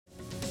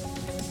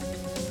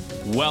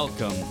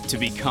Welcome to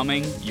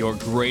Becoming Your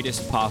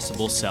Greatest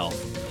Possible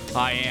Self.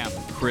 I am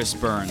Chris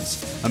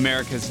Burns,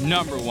 America's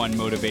 #1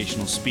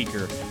 motivational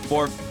speaker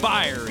for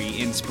fiery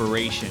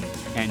inspiration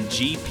and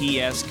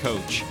GPS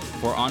coach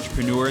for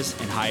entrepreneurs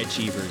and high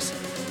achievers.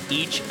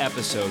 Each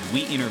episode,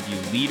 we interview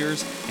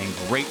leaders and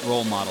great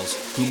role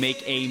models who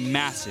make a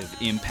massive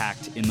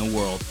impact in the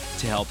world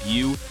to help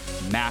you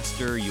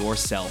master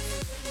yourself,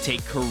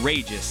 take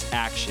courageous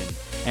action,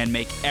 and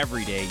make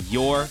every day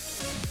your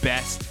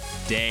best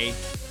day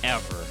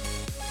ever.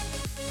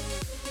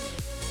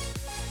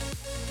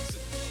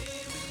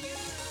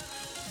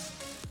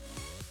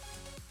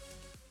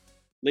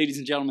 Ladies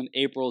and gentlemen,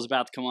 April is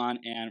about to come on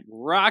and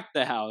rock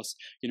the house.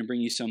 Going to bring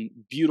you some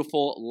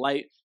beautiful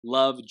light,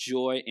 love,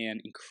 joy,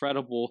 and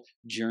incredible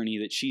journey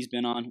that she's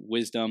been on,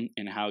 wisdom,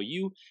 and how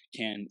you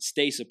can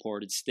stay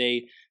supported,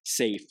 stay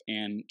safe,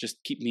 and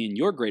just keep me in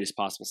your greatest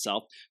possible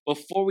self.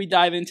 Before we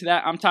dive into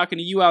that, I'm talking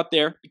to you out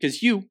there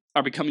because you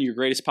are becoming your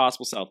greatest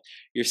possible self.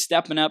 You're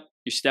stepping up,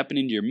 you're stepping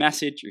into your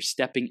message, you're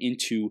stepping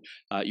into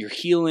your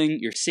healing,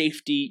 your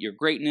safety, your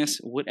greatness,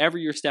 whatever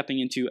you're stepping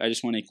into. I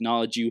just want to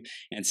acknowledge you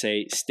and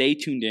say stay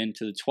tuned in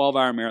to the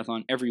 12-hour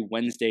marathon every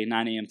Wednesday,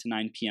 9 a.m. to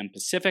 9 p.m.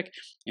 Pacific,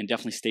 and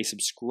definitely stay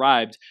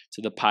subscribed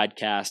to the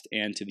podcast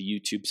and to the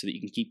YouTube so that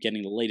you can keep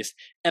getting the latest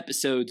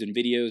episodes and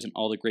videos and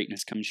all the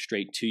greatness coming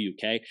straight to you,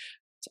 okay?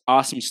 It's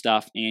awesome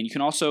stuff. And you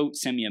can also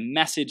send me a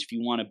message if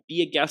you want to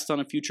be a guest on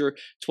a future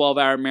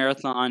 12-hour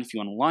marathon, if you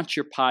want to launch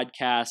your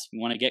podcast, if you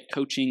want to get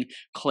coaching,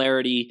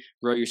 clarity,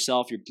 grow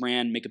yourself, your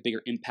brand, make a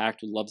bigger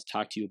impact. We'd love to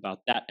talk to you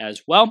about that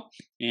as well.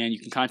 And you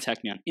can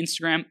contact me on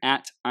Instagram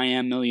at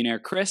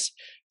IamMillionaireChris,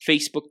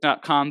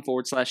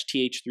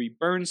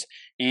 Facebook.com/TH3Burns,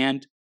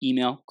 and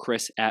email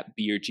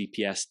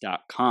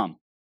chris@beyourgps.com.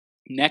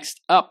 Next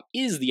up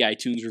is the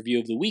iTunes review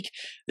of the week.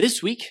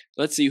 This week,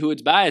 let's see who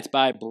it's by. It's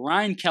by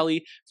Brian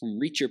Kelly from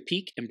Reach Your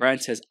Peak, and Brian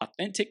says,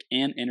 authentic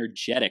and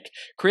energetic.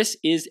 Chris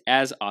is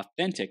as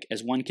authentic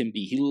as one can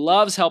be. He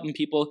loves helping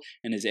people,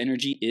 and his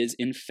energy is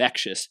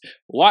infectious.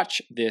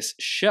 Watch this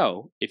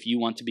show if you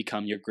want to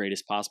become your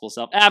greatest possible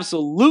self.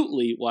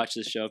 Absolutely watch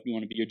this show if you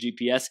want to be your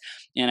GPS,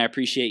 and I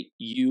appreciate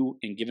you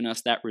in giving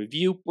us that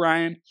review,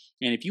 Brian.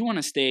 And if you want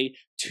to stay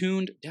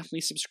tuned,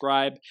 definitely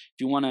subscribe. If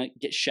you want to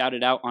get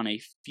shouted out on a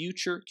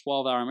future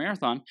 12-hour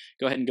marathon,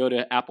 go ahead and go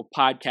to Apple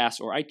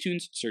Podcasts or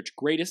iTunes, search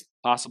Greatest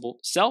Possible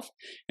Self,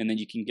 and then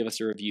you can give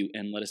us a review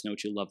and let us know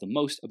what you love the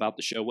most about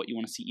the show, what you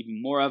want to see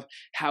even more of,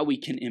 how we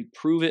can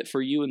improve it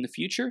for you in the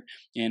future,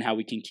 and how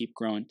we can keep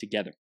growing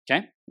together.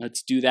 Okay,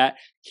 let's do that.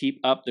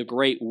 Keep up the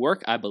great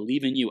work. I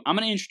believe in you. I'm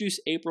going to introduce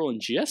April in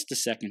just a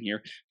second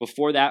here.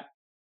 Before that,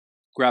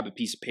 grab a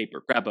piece of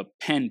paper, grab a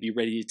pen, be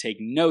ready to take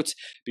notes,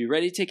 be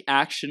ready to take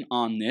action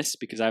on this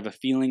because I have a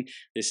feeling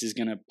this is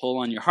going to pull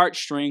on your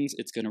heartstrings.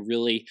 It's going to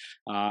really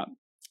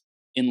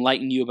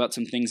enlighten you about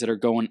some things that are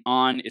going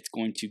on. It's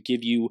going to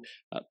give you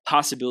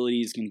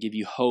possibilities, it's going to give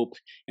you hope.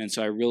 And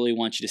so I really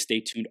want you to stay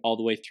tuned all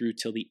the way through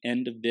till the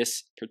end of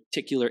this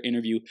particular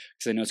interview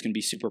because I know it's going to be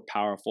super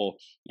powerful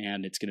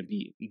and it's going to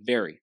be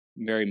very,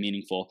 very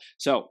meaningful.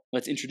 So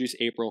let's introduce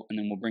April and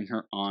then we'll bring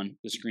her on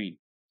the screen.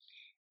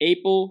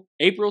 April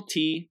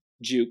T.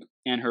 Juke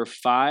and her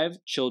 5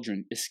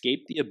 children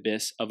escaped the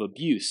abyss of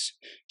abuse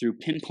through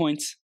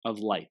pinpoints of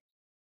light.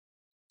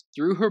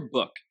 Through her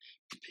book,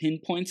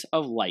 Pinpoints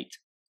of Light,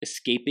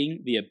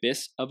 Escaping the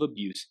Abyss of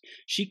Abuse,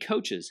 she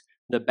coaches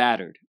the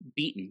battered,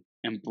 beaten,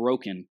 and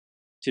broken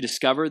to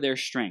discover their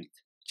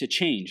strength, to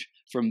change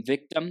from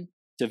victim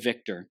to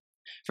victor,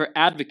 for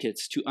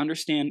advocates to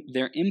understand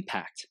their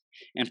impact,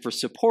 and for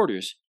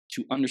supporters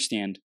to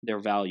understand their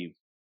value.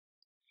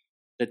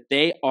 That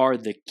they are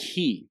the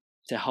key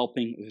to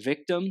helping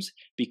victims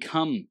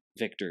become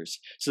victors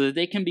so that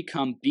they can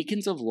become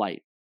beacons of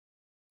light.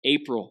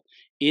 April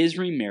is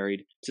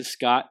remarried to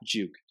Scott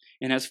Juke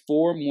and has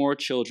 4 more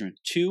children,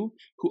 2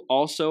 who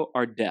also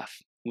are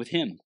deaf with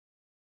him.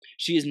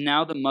 She is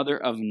now the mother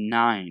of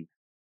 9.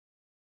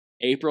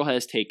 April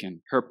has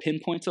taken her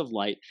pinpoints of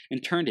light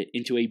and turned it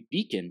into a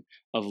beacon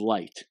of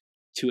light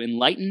to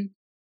enlighten,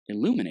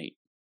 illuminate,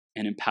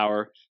 and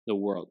empower the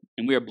world.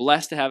 And we are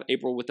blessed to have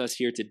April with us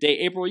here today.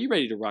 April, are you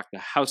ready to rock the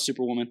house,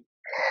 Superwoman?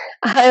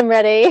 I'm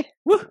ready.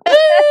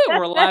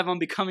 We're live on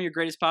Becoming Your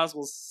Greatest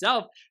Possible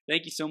Self.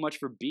 Thank you so much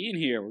for being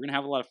here. We're going to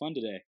have a lot of fun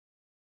today.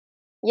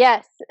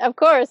 Yes, of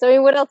course. I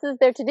mean, what else is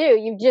there to do?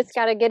 You've just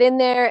got to get in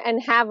there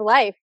and have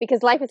life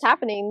because life is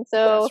happening.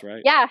 So, That's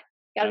right. Yeah,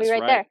 got to be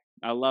right there.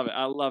 I love it.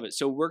 I love it.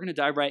 So we're going to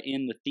dive right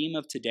in. The theme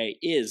of today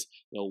is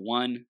the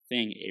one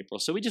thing, April.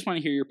 So we just want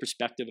to hear your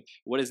perspective.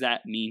 What does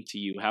that mean to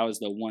you? How has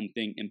the one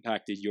thing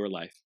impacted your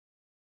life?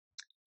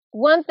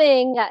 One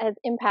thing that has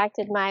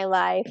impacted my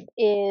life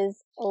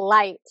is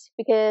light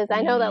because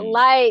I know that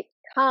light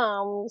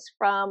comes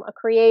from a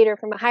creator,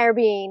 from a higher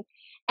being,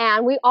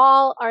 and we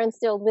all are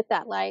instilled with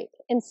that light.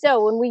 And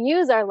so when we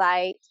use our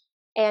light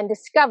and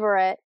discover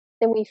it,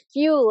 then we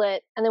fuel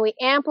it and then we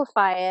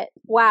amplify it.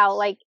 Wow,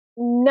 like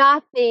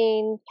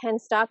nothing can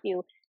stop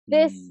you.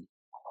 This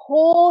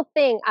whole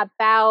thing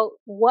about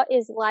what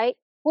is light,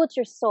 well, it's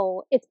your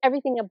soul. It's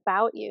everything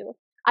about you.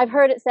 I've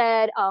heard it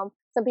said,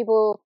 Some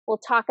people will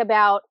talk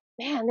about,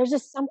 man, there's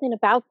just something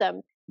about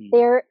them.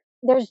 Mm.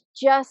 There's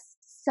just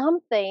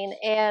something,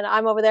 and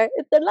I'm over there.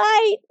 It's the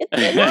light. It's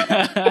the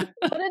light.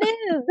 It's what it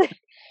is.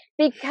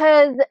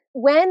 Because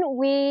when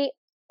we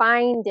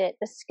find it,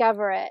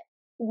 discover it,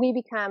 we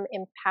become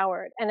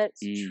empowered. And it's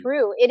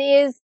true. It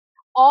is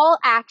all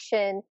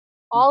action,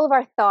 all of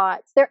our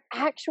thoughts. They're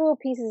actual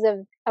pieces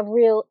of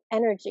real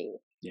energy.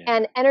 Yeah.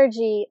 And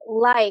energy,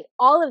 light,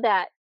 all of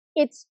that.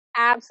 It's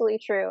absolutely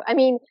true. I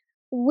mean,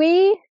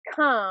 we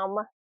come,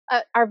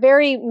 our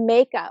very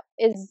makeup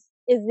is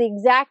the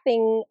exact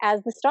thing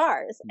as the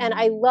stars. And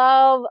I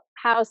love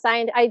how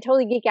I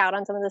totally geek out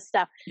on some of this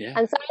stuff. Yeah.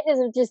 And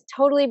scientists have just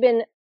totally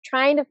been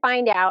trying to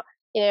find out,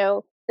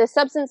 the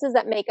substances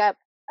that make up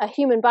a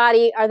human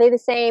body, are they the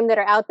same that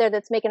are out there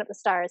that's making up the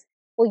stars?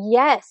 Well,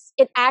 yes,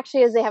 it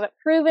actually is. They have it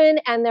proven,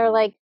 and they're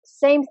like,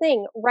 same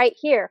thing right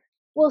here.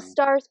 Well,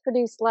 stars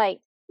produce light.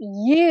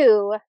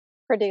 You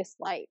produce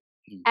light.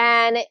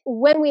 And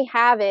when we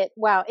have it,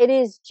 wow, it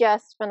is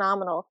just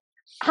phenomenal.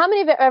 How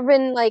many of you have ever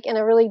been like in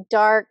a really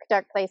dark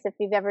place, if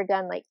you've ever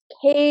done like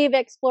cave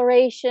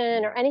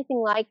exploration or anything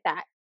like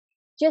that?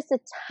 Just the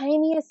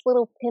tiniest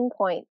little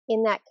pinpoint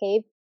in that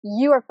cave,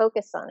 you are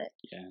focused on it.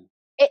 Yeah.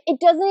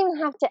 It doesn't even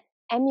have to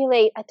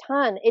emulate a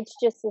ton. It's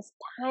just this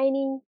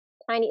tiny,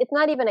 it's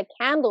not even a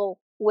candle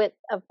width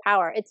of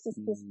power. It's just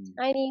this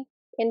tiny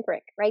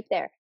pinprick right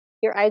there.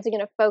 Your eyes are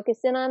going to focus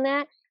in on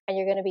that, and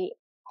you're going to be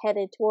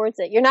headed towards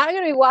it. You're not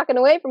going to be walking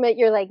away from it.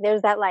 You're like,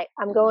 there's that light.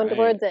 I'm going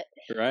towards it.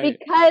 Right.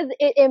 Because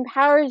it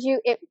empowers you.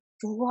 It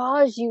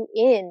draws you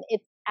in.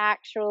 It's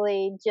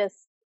actually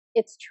just,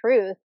 it's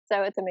truth.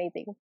 So it's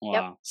amazing. Wow.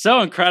 Yep.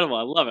 So incredible.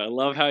 I love it. I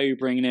love how you're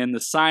bringing in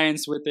the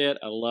science with it.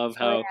 I love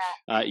how,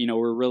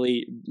 we're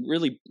really,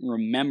 really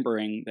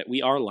remembering that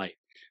we are light.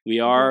 We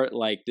are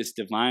like this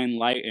divine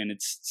light, and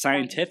it's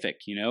scientific,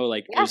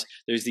 like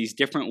there's these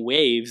different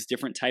waves,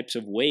 different types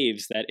of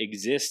waves that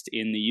exist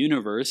in the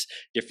universe,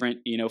 different,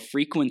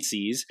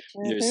 frequencies.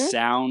 There's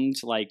sound,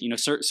 like,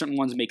 certain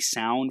ones make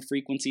sound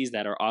frequencies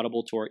that are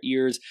audible to our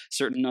ears.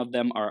 Certain of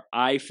them are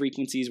eye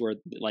frequencies where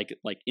like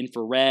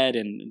infrared,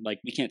 and like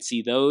we can't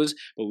see those,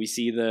 but we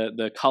see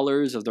the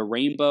colors of the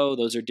rainbow.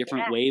 Those are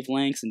different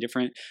wavelengths and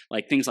different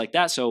like things like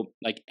that. So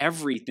like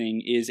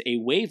everything is a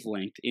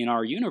wavelength in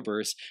our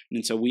universe.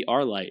 And so we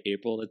are light,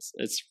 April. It's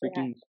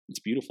freaking,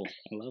 it's beautiful.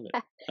 I love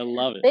it. I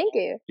love it. Thank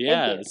you.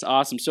 Yeah, Thank you. It's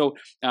awesome. So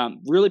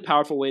really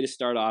powerful way to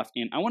start off.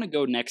 And I want to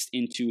go next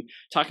into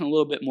talking a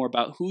little bit more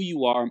about who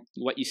you are,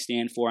 what you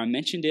stand for. I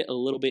mentioned it a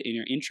little bit in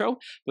your intro,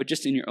 but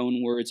just in your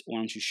own words, why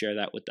don't you share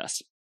that with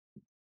us?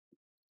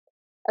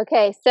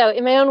 Okay, so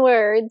in my own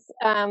words,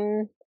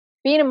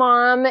 being a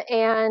mom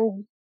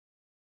and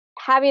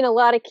having a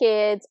lot of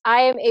kids,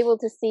 I am able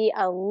to see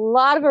a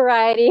lot of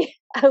variety,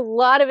 a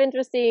lot of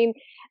interesting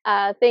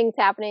things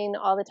happening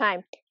all the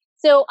time.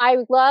 So I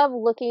love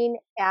looking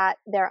at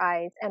their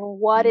eyes and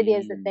what it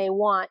is that they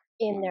want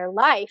in their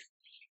life.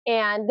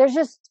 And there's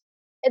just,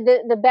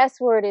 the best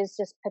word is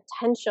just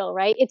potential,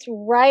 right? It's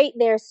right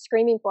there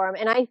screaming for them.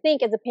 And I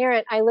think as a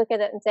parent, I look at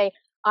it and say,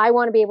 I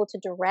want to be able to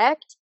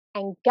direct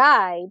and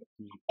guide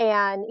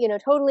and,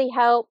 totally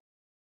help.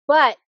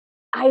 But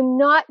I'm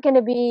not going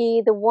to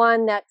be the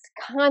one that's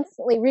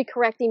constantly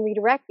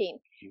redirecting.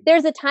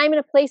 There's a time and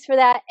a place for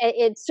that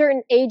at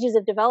certain ages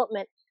of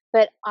development,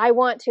 but I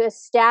want to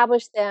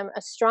establish them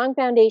a strong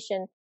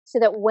foundation so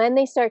that when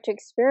they start to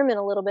experiment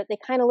a little bit, they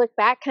kind of look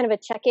back, kind of a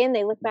check-in.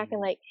 They look back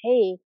and like,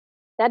 hey,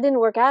 that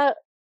didn't work out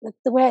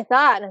the way I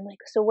thought. And I'm like,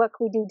 so what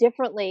can we do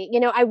differently?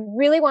 I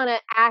really want to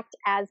act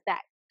as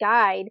that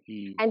guide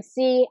and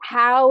see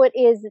how it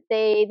is that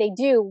they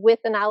do with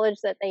the knowledge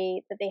that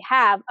they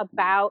have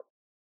about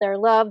their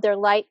love, their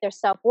light, their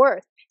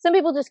self-worth. Some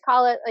people just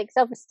call it like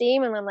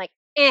self-esteem, and I'm like,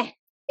 it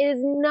is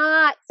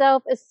not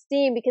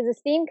self-esteem, because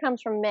esteem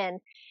comes from men,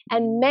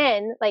 and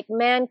men, like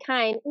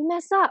mankind, we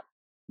mess up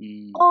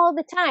all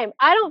the time.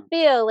 I don't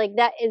feel like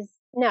that is,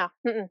 no,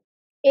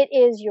 it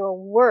is your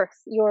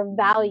worth, your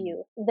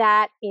value.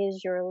 That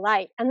is your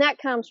light. And that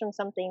comes from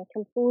something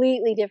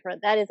completely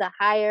different. That is a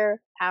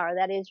higher power.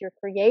 That is your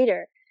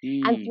creator.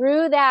 And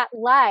through that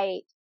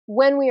light,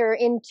 when we are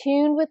in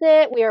tune with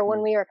it,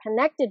 when we are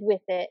connected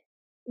with it,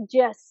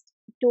 just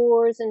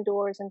doors and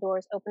doors and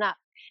doors open up.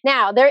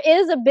 Now, there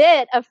is a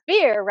bit of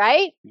fear,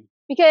 right?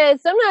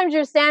 Because sometimes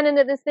you're standing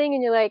at this thing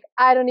and you're like,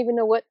 I don't even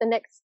know what the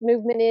next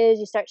movement is.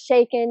 You start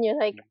shaking. You're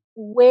like,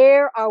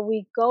 where are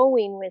we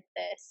going with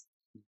this?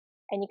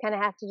 And you kind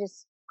of have to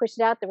just push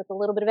it out there with a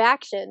little bit of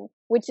action,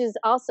 which is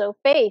also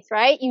faith,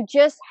 right? You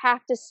just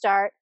have to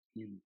start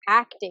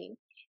acting.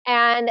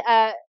 And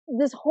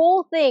this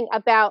whole thing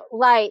about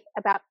light,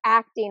 about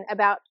acting,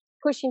 about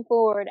pushing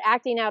forward,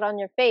 acting out on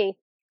your faith,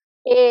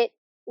 it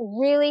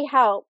really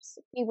helps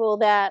people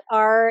that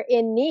are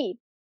in need,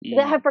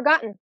 that have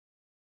forgotten.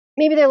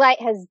 Maybe their light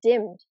has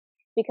dimmed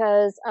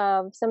because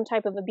of some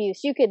type of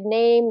abuse. You could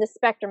name the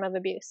spectrum of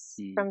abuse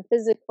from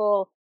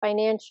physical,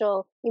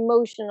 financial,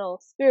 emotional,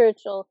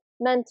 spiritual,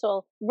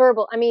 mental,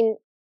 verbal. I mean,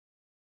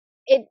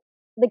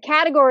 the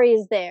category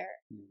is there.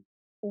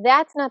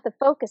 That's not the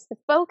focus. The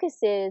focus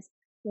is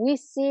we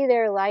see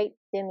their light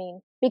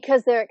dimming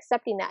because they're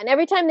accepting that. And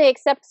every time they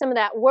accept some of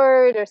that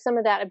word or some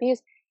of that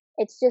abuse,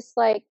 it's just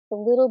like a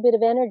little bit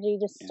of energy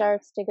just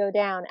starts to go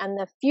down. And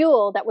the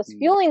fuel that was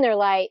fueling their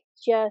light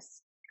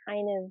just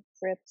kind of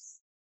drips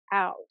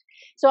out.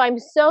 So I'm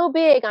so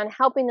big on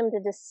helping them to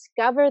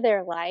discover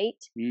their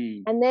light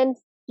and then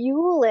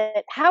fuel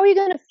it. How are you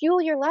going to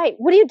fuel your light?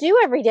 What do you do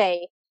every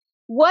day?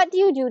 What do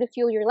you do to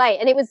fuel your light?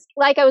 And it was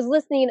like I was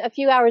listening a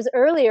few hours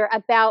earlier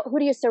about who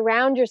do you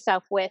surround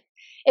yourself with?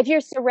 If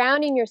you're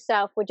surrounding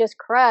yourself with just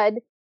crud,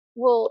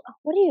 well,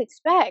 what do you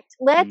expect?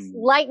 Let's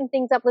lighten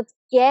things up. Let's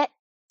get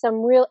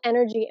some real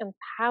energy and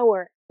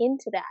power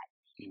into that.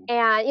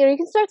 And, you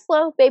can start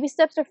slow. Baby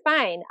steps are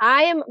fine.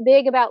 I am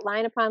big about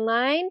line upon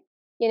line.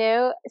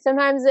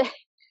 Sometimes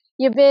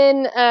you've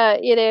been,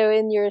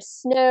 in your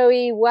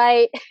snowy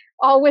white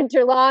all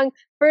winter long.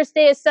 First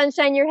day of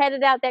sunshine, you're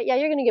headed out that, you're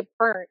going to get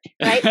burnt,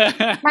 right?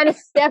 Kind of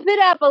step it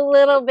up a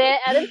little bit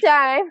at a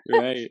time.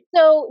 Right.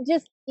 So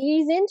just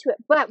ease into it.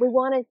 But we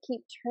want to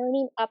keep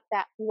turning up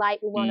that light.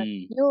 We want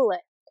to fuel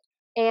it.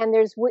 And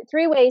there's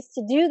 3 ways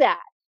to do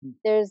that.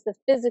 There's the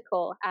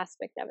physical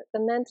aspect of it, the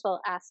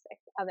mental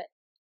aspect of it,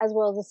 as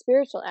well as the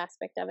spiritual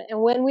aspect of it.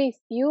 And when we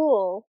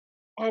fuel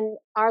and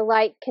our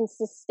light can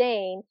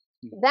sustain,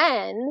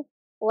 then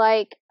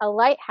like a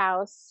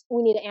lighthouse,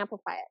 we need to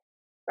amplify it,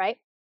 right?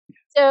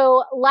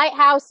 So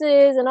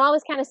lighthouses and all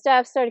this kind of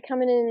stuff started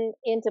coming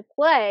into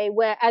play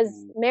as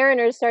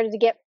mariners started to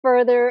get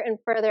further and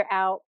further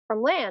out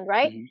from land,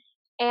 right?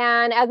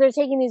 And as they're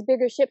taking these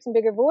bigger ships and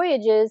bigger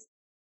voyages,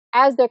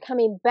 as they're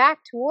coming back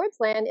towards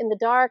land in the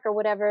dark or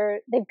whatever,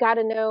 they've got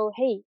to know,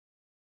 hey,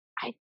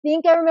 I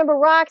think I remember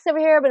rocks over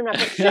here, but I'm not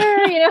quite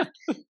sure,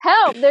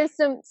 help, there's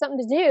something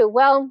to do.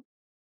 Well,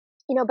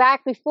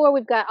 back before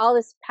we've got all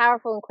this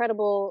powerful,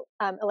 incredible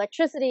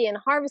electricity and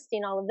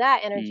harvesting all of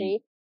that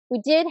energy,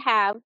 we did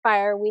have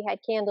fire, we had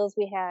candles,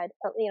 we had,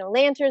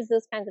 lanterns,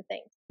 those kinds of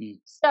things.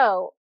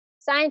 So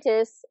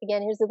scientists,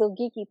 again, here's a little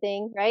geeky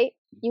thing, right?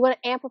 You want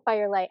to amplify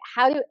your light.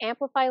 How do you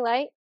amplify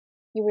light?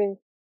 You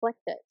reflect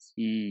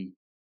it.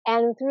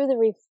 And through the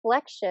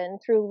reflection,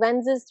 through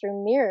lenses,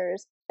 through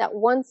mirrors, that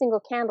one single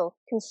candle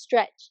can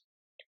stretch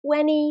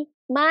 20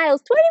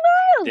 miles. 20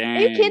 miles! Dang.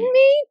 Are you kidding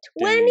me?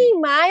 20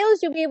 miles?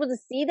 You'll be able to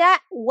see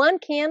that? One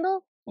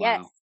candle? Wow.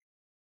 Yes.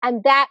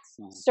 And that's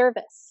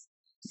service.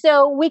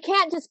 So we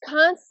can't just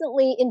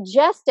constantly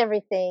ingest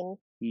everything.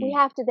 We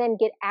have to then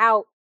get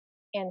out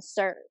and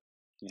serve.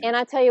 And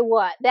I tell you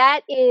what,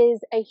 that is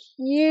a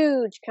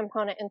huge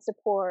component in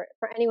support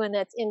for anyone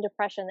that's in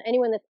depression,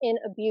 anyone that's in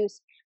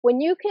abuse. When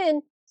you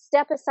can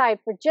step aside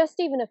for just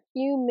even a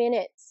few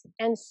minutes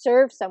and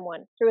serve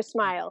someone through a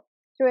smile,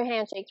 through a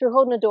handshake, through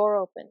holding a door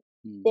open,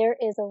 there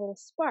is a little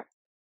spark.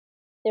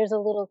 There's a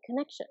little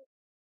connection.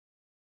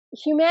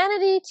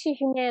 Humanity to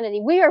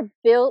humanity, we are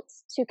built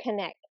to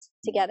connect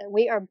together.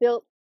 We are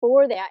built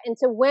for that. And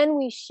so when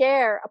we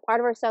share a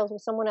part of ourselves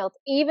with someone else,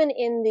 even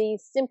in the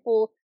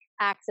simple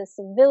acts of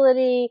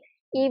civility,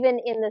 even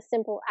in the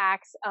simple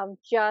acts of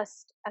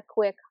just a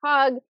quick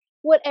hug,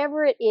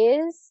 whatever it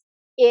is,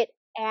 it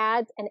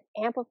adds and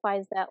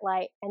amplifies that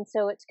light. And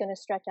so it's going to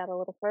stretch out a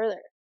little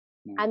further.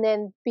 And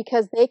then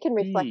because they can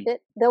reflect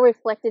it, they'll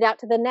reflect it out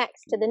to the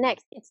next, to the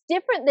next. It's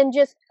different than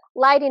just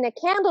lighting a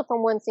candle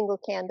from one single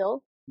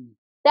candle.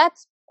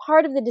 That's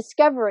part of the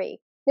discovery.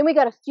 Then we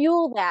got to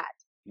fuel that.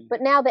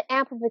 But now the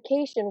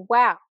amplification,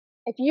 wow.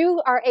 If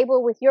you are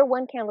able with your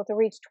one candle to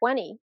reach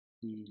 20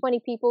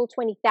 people,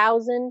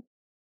 20,000,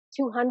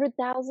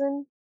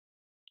 200,000,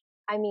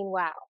 I mean,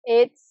 wow.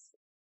 It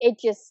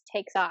just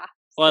takes off.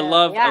 Well,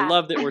 so, I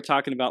love that we're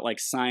talking about like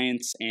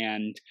science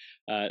and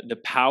the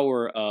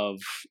power of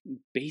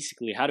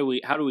basically how do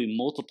we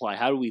multiply,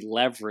 how do we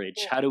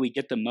leverage, how do we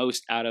get the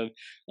most out of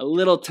a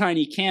little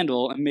tiny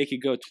candle and make it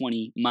go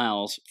 20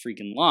 miles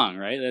freaking long,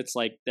 right?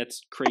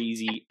 That's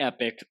crazy,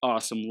 epic,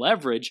 awesome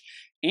leverage.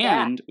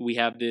 And we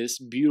have this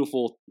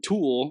beautiful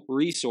tool,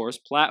 resource,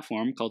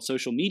 platform called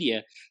social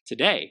media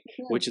today,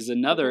 which is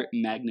another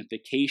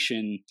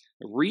magnification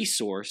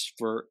resource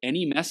for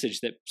any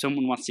message that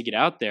someone wants to get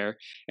out there.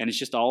 And it's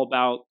just all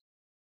about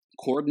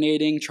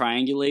coordinating,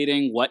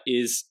 triangulating what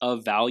is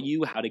of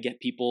value, how to get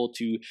people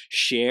to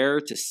share,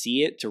 to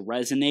see it, to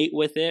resonate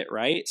with it,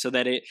 right? So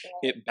that it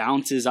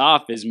bounces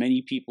off as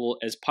many people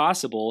as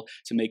possible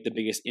to make the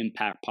biggest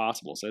impact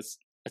possible. So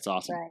that's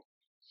awesome. Right.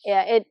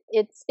 Yeah,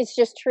 it's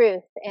just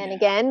truth. And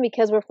again,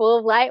 because we're full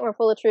of light, we're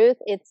full of truth,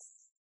 it's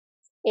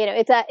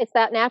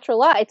that natural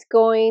law. It's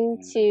going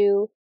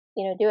to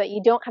do it.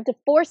 You don't have to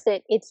force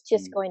it. It's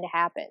just going to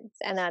happen.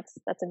 And that's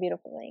a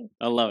beautiful thing.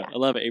 I love it. I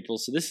love it, April.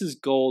 So this is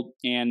gold.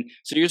 And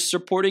so you're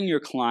supporting your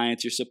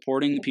clients, you're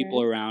supporting the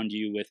people around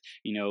you with,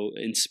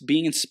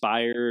 being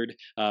inspired,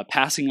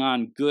 passing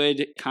on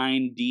good,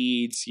 kind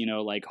deeds,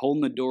 like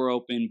holding the door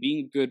open,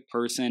 being a good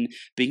person,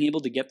 being able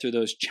to get through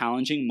those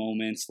challenging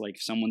moments, like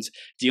if someone's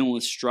dealing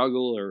with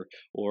struggle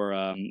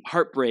or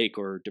heartbreak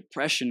or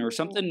depression or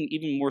something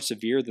even more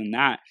severe than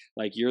that,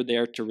 like you're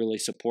there to really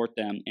support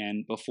them.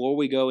 And before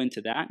we go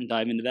into that and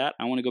dive into that,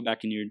 I want to go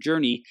back into your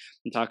journey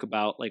and talk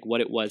about like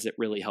what it was that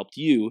really helped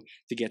you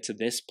to get to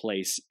this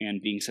place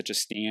and being such a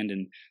stand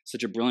and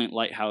such a brilliant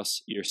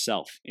lighthouse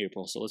yourself,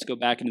 April. So let's go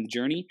back into the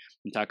journey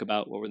and talk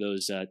about what were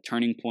those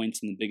turning points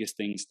and the biggest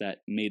things that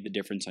made the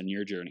difference on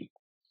your journey.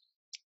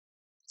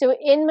 So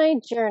in my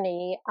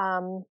journey,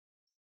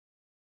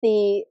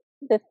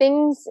 the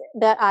things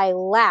that I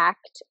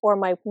lacked or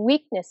my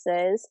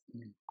weaknesses,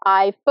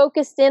 I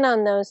focused in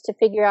on those to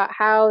figure out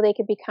how they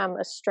could become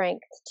a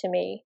strength to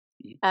me.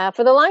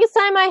 For the longest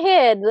time I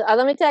hid,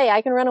 let me tell you,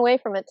 I can run away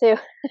from it too.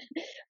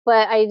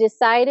 But I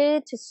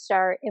decided to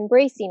start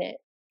embracing it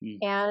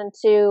and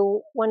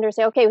to wonder,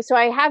 say, okay, so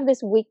I have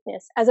this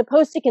weakness, as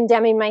opposed to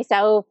condemning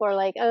myself or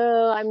like,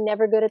 oh, I'm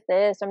never good at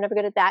this, I'm never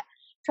good at that.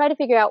 Try to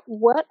figure out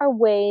what are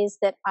ways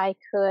that I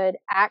could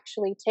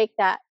actually take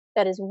that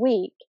is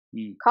weak,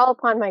 call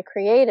upon my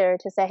creator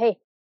to say, hey,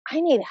 I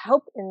need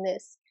help in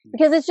this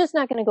because it's just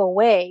not going to go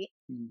away.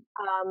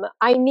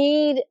 I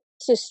need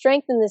to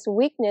strengthen this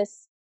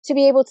weakness to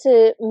be able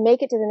to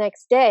make it to the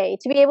next day,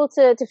 to be able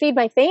to feed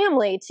my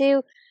family,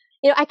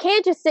 I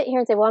can't just sit here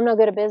and say, well, I'm no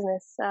good at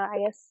business. I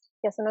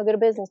guess I'm no good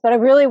at business, but I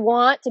really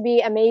want to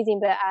be amazing,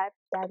 but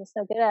I'm just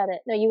no good at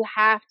it. No, you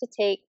have to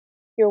take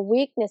your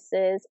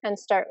weaknesses and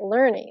start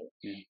learning.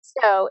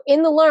 So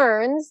in the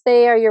learns,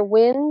 they are your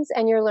wins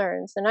and your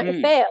learns. They're not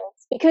your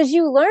fails because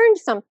you learned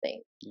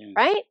something,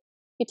 right?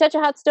 You touch a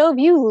hot stove,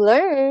 you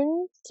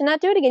learn to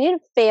not do it again. You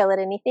didn't fail at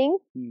anything.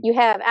 You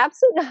have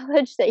absolute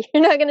knowledge that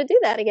you're not going to do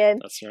that again.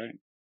 That's right.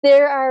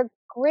 There are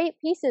great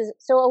pieces.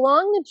 So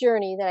along the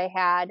journey that I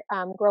had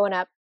growing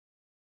up,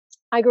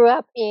 I grew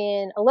up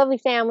in a lovely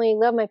family,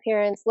 loved my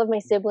parents, loved my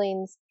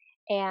siblings,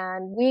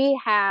 and we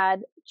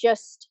had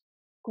just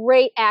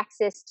great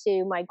access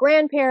to my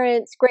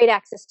grandparents, great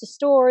access to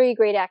story,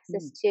 great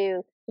access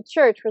to the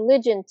church,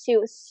 religion,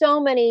 to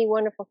so many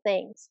wonderful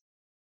things.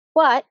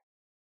 But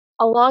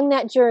along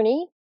that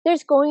journey,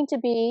 there's going to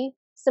be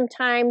some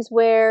times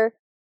where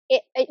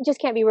it just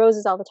can't be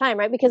roses all the time,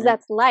 right? Because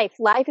that's life.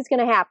 Life is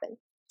going to happen.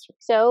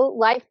 So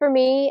life for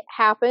me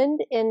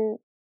happened in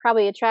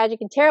probably a tragic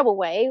and terrible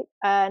way,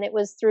 and it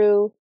was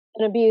through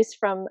an abuse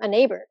from a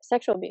neighbor,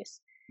 sexual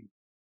abuse.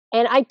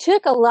 And I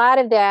took a lot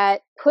of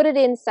that, put it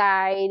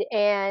inside,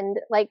 and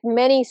like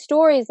many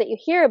stories that you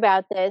hear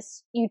about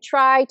this, you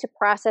try to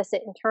process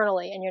it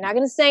internally, and you're not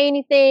going to say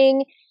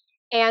anything.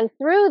 And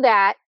through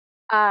that,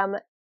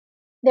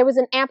 there was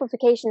an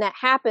amplification that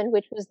happened,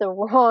 which was the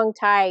wrong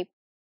type,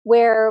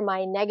 where my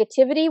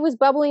negativity was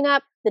bubbling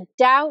up, the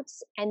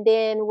doubts, and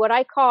then what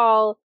I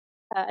call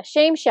a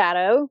shame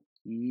shadow.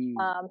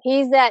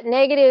 He's that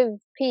negative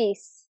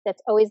piece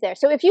that's always there.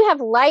 So if you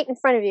have light in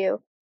front of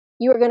you,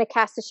 you are going to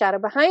cast a shadow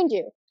behind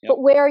you.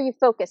 But where are you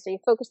focused? Are you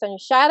focused on your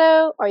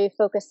shadow or are you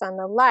focused on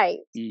the light?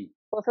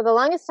 Well, for the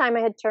longest time,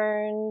 I had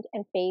turned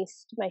and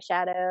faced my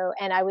shadow,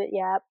 and I would,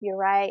 yep, you're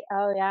right.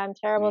 Oh, yeah, I'm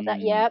terrible at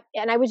that. Yep.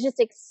 And I was just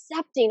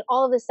accepting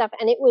all of this stuff,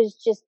 and it was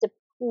just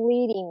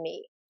depleting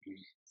me.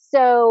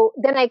 So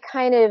then I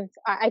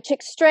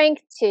took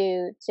strength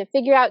to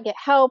figure out, get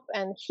help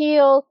and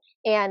heal.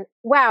 And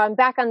wow, I'm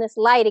back on this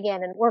light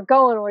again, and we're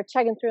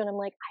chugging through, and I'm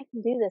like, I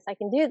can do this. I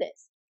can do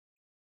this.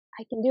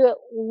 I can do it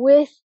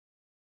with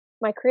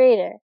my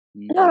creator.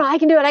 No, I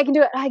can do it. I can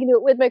do it. I can do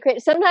it with my creator.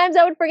 Sometimes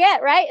I would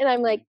forget, right? And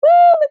I'm like,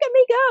 woo, look at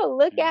me go.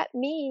 Look at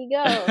me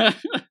go.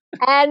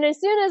 And as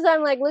soon as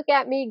I'm like, look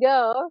at me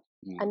go,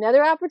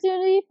 another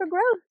opportunity for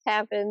growth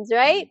happens,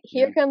 right?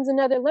 Here comes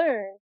another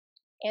learn.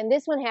 And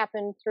this one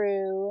happened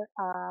through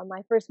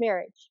my first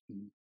marriage,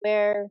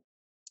 where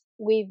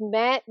we've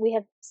met, we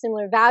have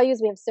similar values,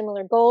 we have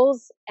similar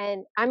goals,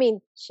 and I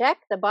mean, check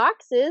the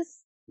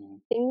boxes.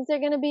 Things are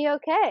going to be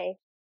okay.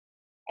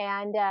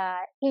 And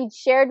he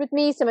shared with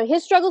me some of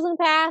his struggles in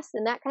the past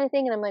and that kind of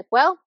thing. And I'm like,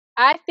 well,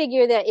 I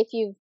figure that if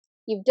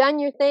you've done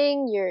your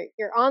thing,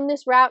 you're on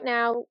this route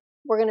now,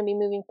 we're going to be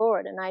moving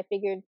forward. And I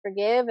figured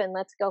forgive and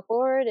let's go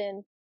forward.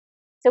 And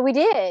so we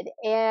did.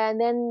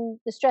 And then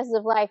the stresses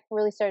of life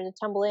really started to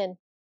tumble in.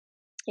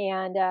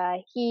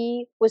 And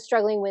he was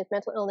struggling with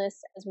mental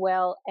illness as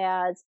well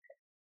as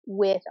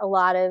with a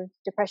lot of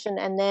depression.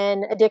 And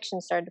then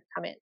addiction started to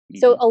come in.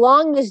 So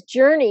along this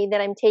journey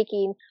that I'm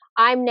taking,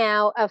 I'm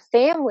now a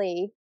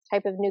family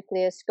type of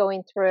nucleus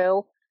going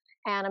through,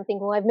 and I'm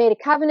thinking, well, I've made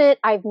a covenant,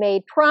 I've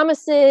made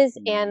promises,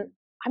 and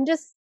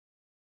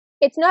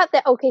it's not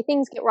that, okay,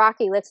 things get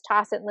rocky, let's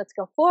toss it and let's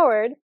go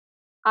forward.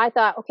 I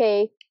thought,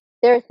 okay,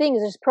 there are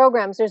things, there's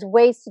programs, there's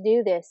ways to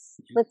do this.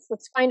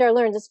 Let's find our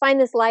learns, let's find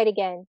this light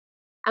again.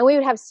 And we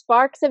would have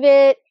sparks of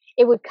it.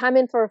 It would come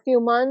in for a few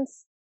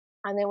months,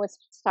 and then would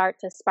start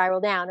to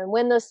spiral down. And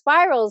when those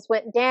spirals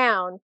went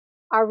down,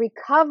 our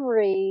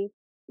recovery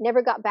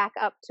never got back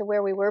up to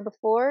where we were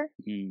before.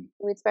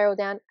 We'd spiral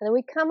down, and then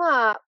we'd come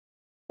up,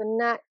 but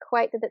not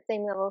quite to that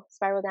same level,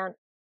 spiral down,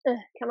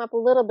 come up a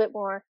little bit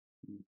more,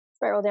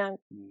 spiral down.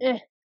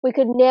 We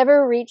could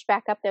never reach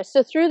back up there.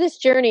 So through this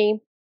journey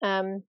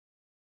of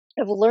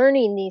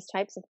learning these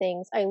types of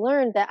things, I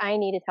learned that I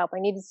needed help.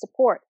 I needed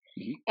support.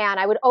 And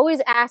I would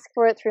always ask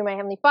for it through my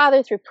Heavenly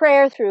Father, through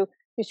prayer, through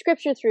through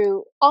scripture,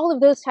 through all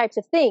of those types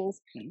of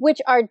things, which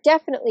are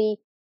definitely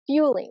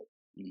fueling.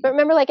 But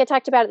remember, like I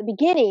talked about at the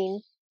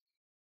beginning,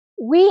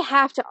 we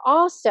have to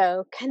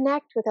also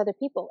connect with other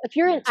people. If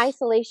you're in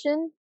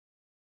isolation,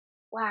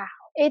 wow,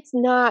 it's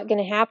not going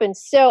to happen.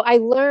 So I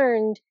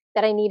learned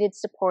that I needed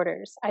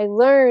supporters. I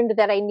learned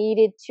that I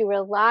needed to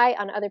rely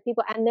on other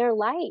people and their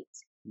light.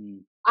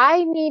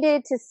 I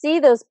needed to see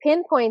those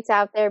pinpoints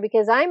out there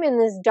because I'm in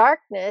this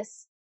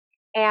darkness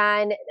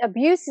and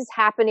abuse is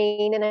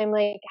happening. And I'm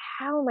like,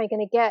 how am I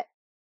going to get,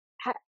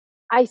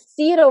 I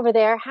see it over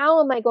there.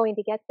 How am I going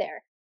to get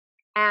there?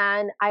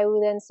 And I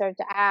would then start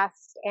to ask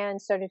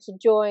and started to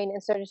join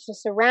and started to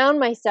surround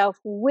myself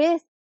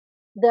with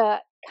the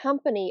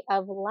company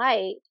of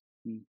light.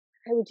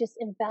 I would just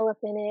envelop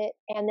in it.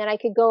 And then I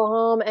could go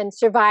home and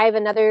survive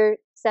another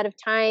set of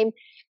time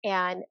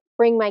and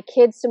bring my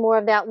kids to more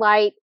of that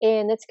light.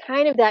 And it's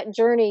kind of that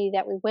journey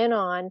that we went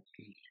on.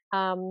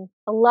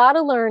 A lot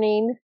of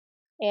learning.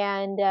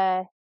 And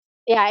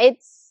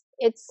it's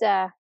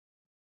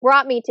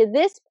brought me to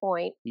this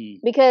point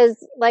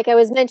because, like I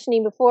was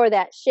mentioning before,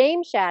 that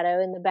shame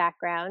shadow in the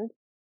background,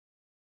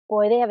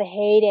 boy, they have a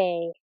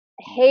heyday.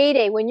 A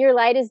heyday. When your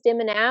light is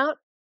dimming out,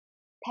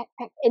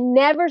 it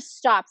never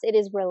stops. It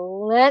is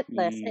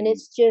relentless, and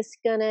it's just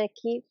gonna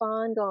keep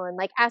on going.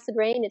 Like acid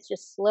rain, it's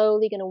just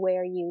slowly gonna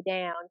wear you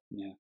down.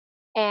 Yeah.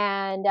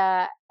 And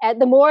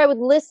the more I would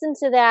listen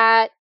to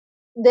that,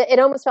 it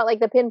almost felt like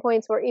the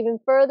pinpoints were even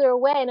further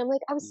away. And I'm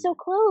like, I was so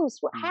close.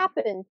 What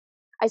happened?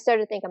 I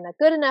started to think I'm not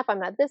good enough. I'm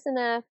not this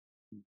enough.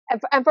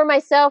 And for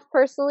myself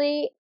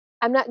personally,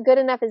 I'm not good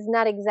enough is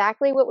not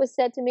exactly what was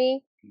said to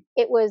me.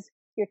 It was,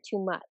 you're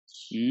too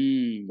much.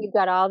 You've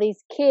got all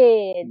these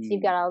kids.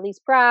 You've got all these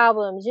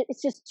problems.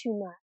 It's just too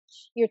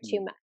much. You're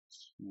too much.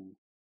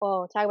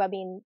 Oh, talk about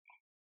being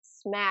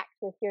smacked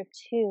with you're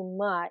too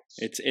much.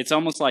 It's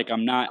almost like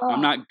I'm not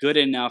good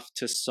enough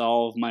to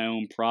solve my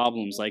own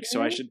problems. Like,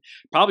 so I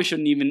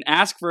shouldn't even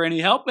ask for any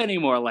help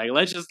anymore. Like,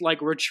 let's just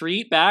like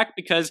retreat back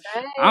because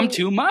I'm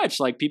too much.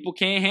 Like, people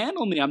can't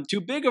handle me. I'm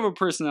too big of a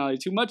personality,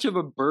 too much of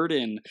a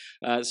burden.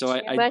 So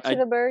too much of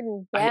a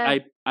burden. Yeah.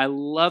 I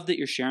love that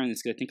you're sharing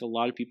this because I think a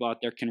lot of people out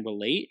there can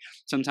relate.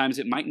 Sometimes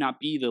it might not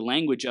be the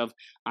language of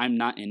I'm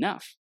not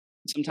enough.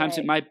 Sometimes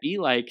it might be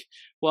like,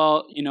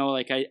 well, you know,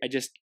 like I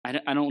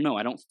don't know.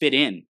 I don't fit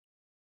in.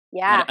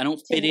 Yeah. I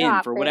don't fit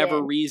in for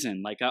whatever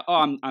reason. Like,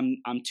 I'm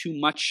too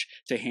much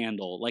to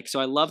handle. Like, so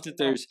I love that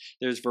there's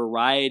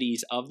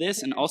varieties of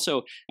this. And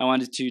also I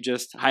wanted to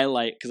just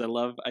highlight, cause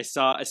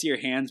I see your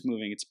hands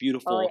moving. It's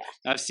beautiful.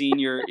 I've seen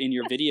in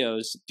your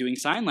videos doing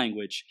sign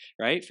language,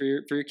 right? For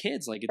your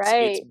kids. Like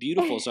it's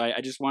beautiful. So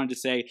I just wanted to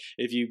say,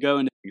 if you go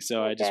into,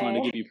 so I just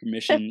wanted to give you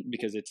permission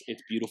because it's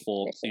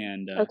beautiful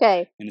and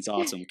it's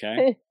awesome.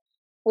 Okay.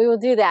 We will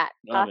do that.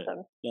 Love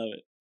awesome. Love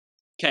it.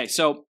 Okay,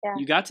 so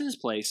you got to this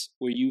place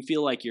where you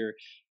feel like you're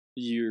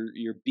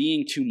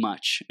being too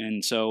much,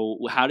 and so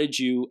how did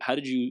you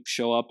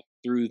show up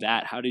through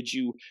that? How did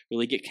you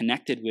really get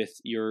connected with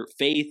your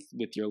faith,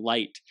 with your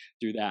light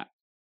through that?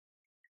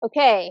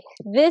 Okay,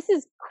 this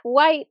is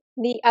quite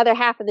the other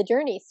half of the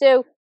journey.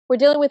 So we're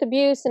dealing with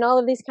abuse and all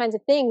of these kinds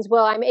of things.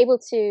 Well, I'm able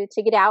to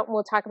get out, and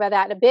we'll talk about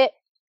that in a bit.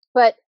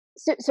 But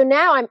so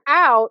now I'm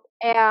out,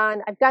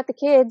 and I've got the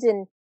kids,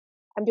 and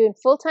I'm doing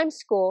full-time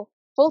school,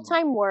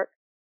 full-time work.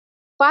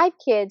 5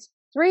 kids,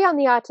 3 on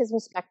the autism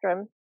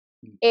spectrum,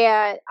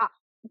 and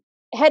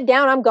head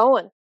down, I'm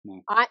going.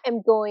 I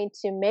am going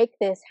to make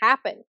this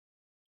happen.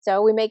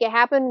 So we make it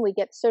happen. We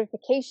get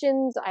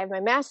certifications. I have my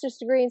master's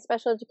degree in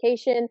special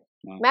education,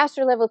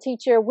 master level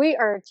teacher. We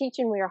are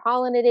teaching. We are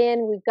hauling it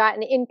in. We've got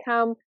an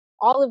income,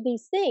 all of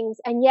these things,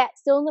 and yet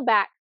still in the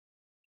back,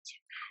 too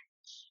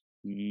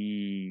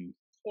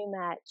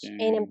much.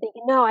 And I'm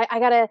thinking, no, I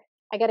gotta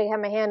have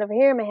my hand over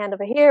here, my hand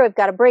over here. We've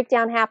got a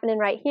breakdown happening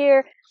right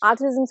here.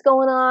 Autism's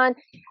going on.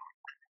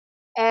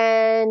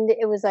 And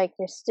it was like,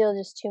 you're still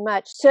just too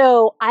much.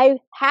 So I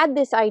had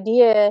this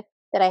idea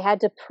that I had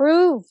to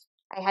prove.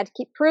 I had to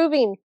keep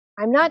proving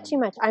I'm not too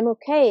much. I'm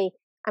okay.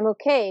 I'm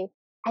okay.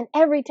 And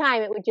every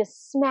time it would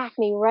just smack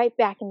me right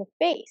back in the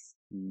face.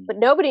 But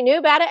nobody knew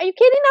about it. Are you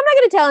kidding? I'm not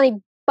going to tell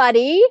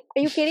anybody.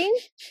 Are you kidding?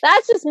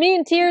 That's just me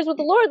in tears with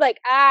the Lord. Like,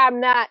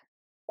 I'm not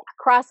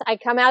I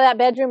come out of that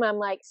bedroom. I'm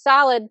like,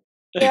 solid.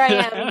 Here I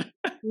am,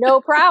 no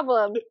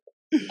problem.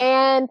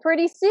 And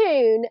pretty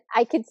soon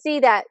I could see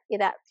that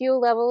that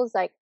fuel levels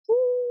like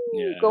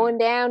going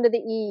down to the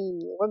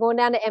E. We're going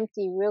down to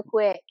empty real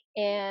quick.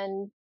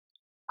 And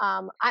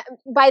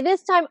by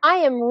this time I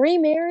am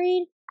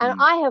remarried and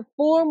I have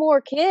 4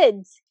 more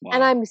kids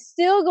and I'm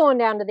still going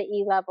down to the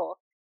E level.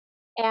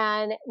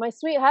 And my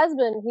sweet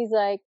husband, he's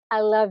like,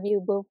 I love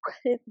you, but what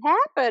is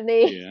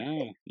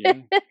happening? Yeah.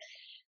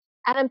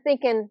 And I'm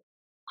thinking,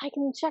 I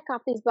can check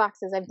off these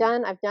boxes. I've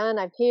done, I'm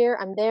here,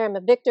 I'm there, I'm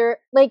a victor.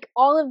 Like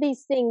all of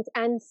these things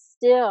and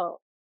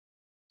still.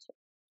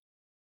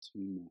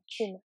 Too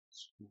much.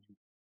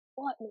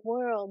 What in the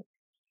world?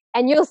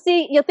 And you'll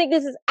think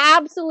this is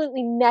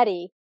absolutely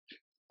nutty.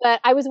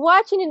 But I was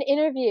watching an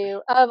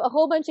interview of a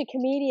whole bunch of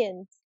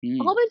comedians.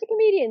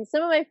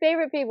 Some of my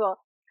favorite people.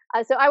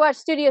 So I watched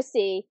Studio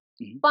C.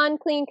 Mhm. Fun,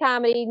 clean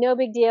comedy, no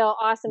big deal,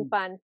 awesome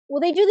fun.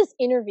 Well, they do this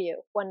interview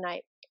one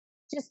night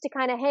just to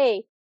kind of,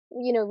 hey,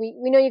 we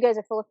know you guys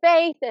are full of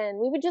faith, and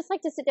we would just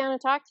like to sit down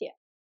and talk to you.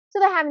 So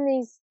they're having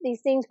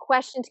these things,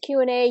 questions,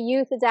 Q&A.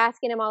 Youth is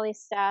asking them all these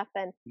stuff,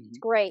 and it's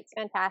great, it's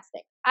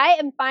fantastic. I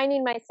am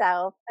finding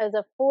myself as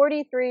a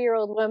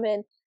 43-year-old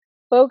woman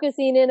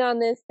focusing in on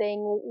this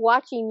thing,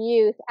 watching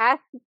youth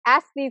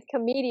ask these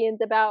comedians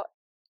about,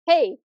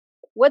 hey,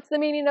 what's the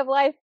meaning of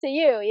life to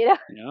you? Yep.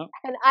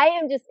 And I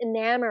am just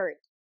enamored.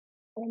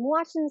 And I'm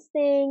watching this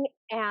thing,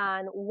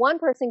 and one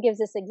person gives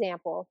this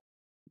example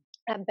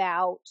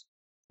about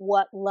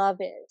what love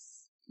is.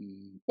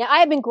 Now, I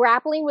have been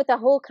grappling with the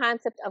whole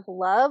concept of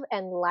love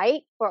and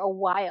light for a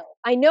while.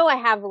 I know I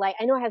have light.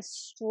 I know I have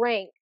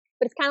strength,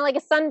 but it's kind of like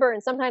a sunburn.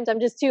 Sometimes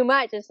I'm just too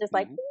much. It's just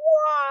like,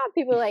 wah!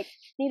 People are like,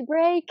 need a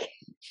break?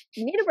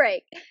 You need a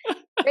break.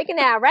 Break it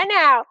now, right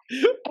now.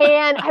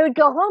 And I would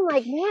go home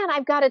like, man,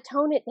 I've got to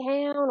tone it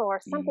down,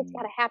 or something's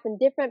got to happen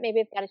different. Maybe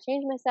I've got to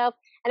change myself.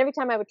 And every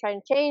time I would try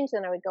and change,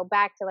 then I would go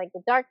back to like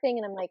the dark thing.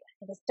 And I'm like,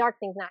 this dark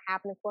thing's not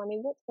happening for me.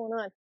 What's going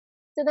on?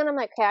 So then I'm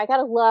like, okay, I got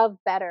to love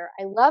better.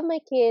 I love my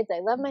kids. I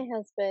love my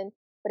husband.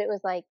 But it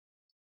was like,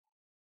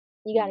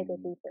 you got to go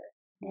deeper.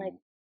 I'm like,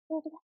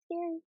 oh, that's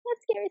scary.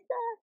 That's scary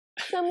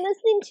stuff. So I'm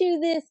listening to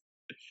this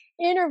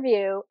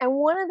interview, and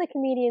one of the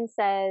comedians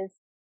says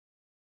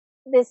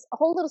this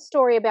whole little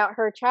story about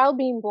her child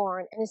being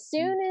born. And as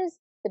soon as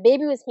the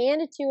baby was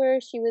handed to her,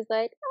 she was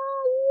like,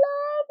 oh, I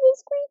love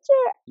this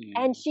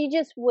creature. And she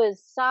just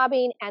was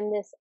sobbing, and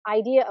this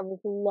idea of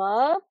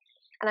love.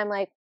 And I'm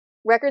like,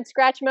 record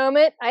scratch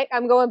moment.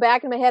 I'm going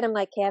back in my head. I'm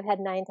like, okay, I've had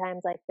 9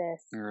 times like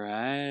this.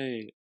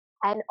 Right.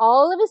 And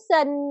all of a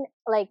sudden,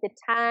 like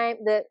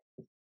the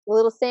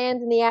little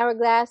sands in the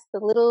hourglass, the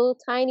little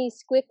tiny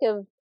squick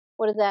of,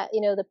 what is that?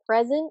 The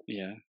present.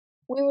 Yeah.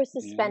 We were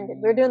suspended.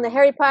 We were doing the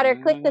Harry Potter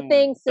click the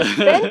thing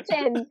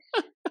suspension.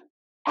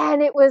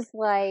 And it was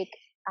like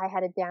I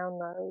had a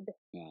download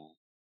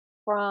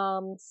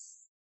from,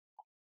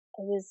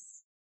 it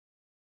was,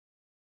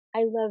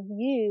 I love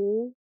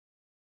you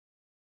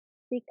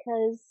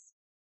because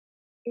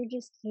you're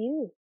just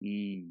you.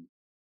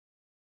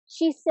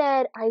 She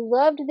said, I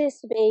loved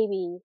this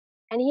baby,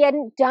 and he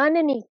hadn't done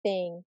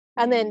anything.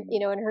 And then,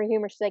 in her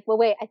humor, she's like, well,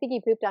 wait, I think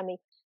he pooped on me.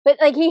 But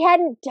like, he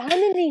hadn't done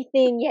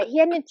anything yet. He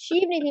hadn't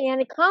achieved anything. He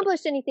hadn't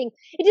accomplished anything.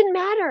 It didn't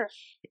matter.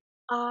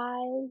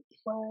 I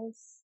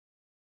was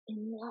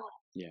in love.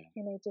 Yeah.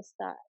 And I just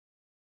thought,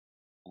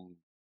 I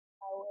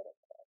would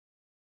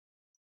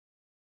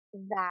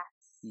have.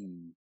 That's,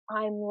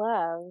 I'm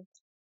loved.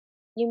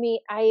 You mean,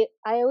 I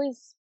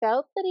always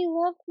felt that he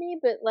loved me,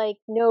 but like,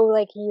 no,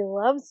 like he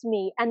loves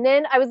me. And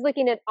then I was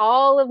looking at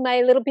all of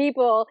my little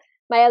people,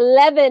 my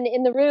 11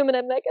 in the room, and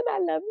I'm like, and I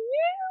love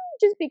you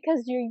just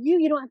because you're you.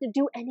 You don't have to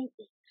do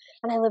anything.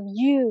 And I love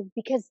you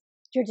because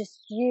you're just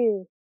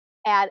you.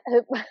 And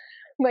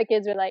my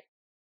kids were like,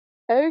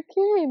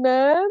 okay,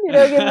 Mom.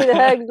 Give me the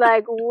hugs,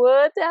 like,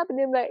 what's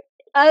happening? I'm like,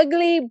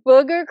 ugly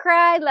booger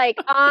cried, like,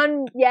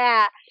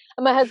 yeah.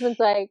 And my husband's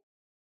like,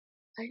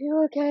 are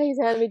you okay? He's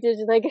having me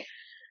dishes, like,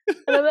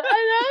 and I'm like,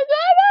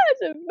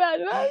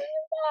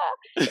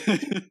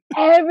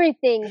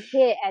 everything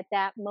hit at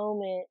that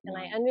moment, and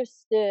I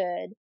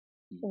understood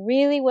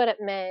really what it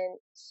meant,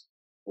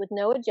 with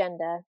no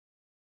agenda,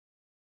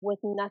 with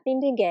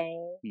nothing to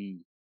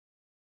gain,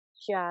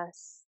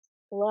 just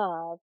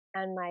love,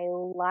 and my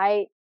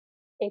light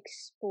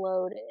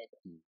exploded.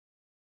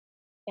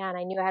 And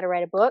I knew I had to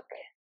write a book.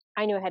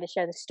 I knew I had to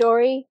share the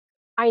story.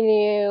 I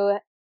knew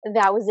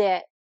that was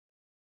it.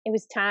 It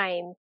was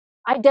time.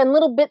 I'd done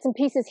little bits and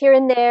pieces here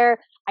and there.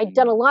 I'd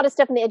done a lot of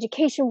stuff in the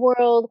education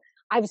world.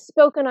 I've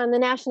spoken on the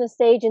national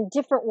stage in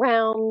different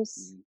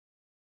realms.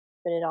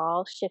 But it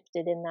all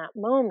shifted in that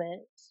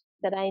moment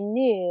that I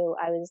knew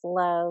I was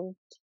loved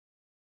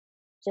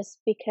just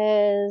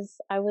because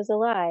I was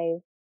alive,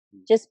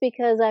 just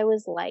because I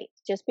was light,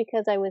 just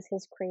because I was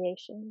his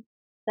creation.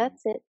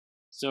 That's it.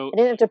 So I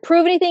didn't have to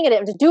prove anything. I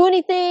didn't have to do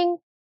anything.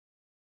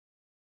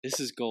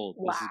 This is gold.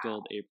 Wow. This is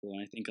gold, April.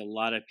 And I think a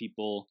lot of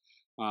people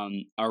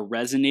are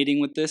resonating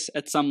with this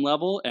at some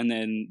level, and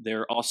then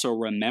they're also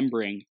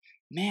remembering,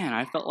 man,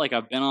 I felt like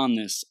I've been on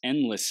this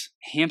endless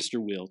hamster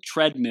wheel,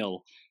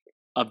 treadmill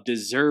of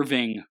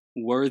deserving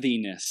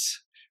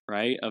worthiness,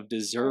 right? Of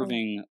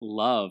deserving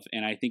love.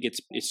 And I think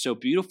it's so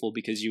beautiful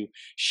because you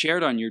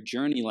shared on your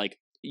journey, like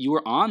you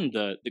were on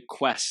the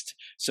quest,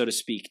 so to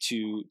speak,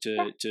 to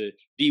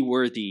be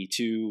worthy,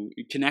 to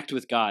connect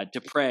with God,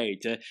 to pray,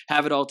 to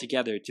have it all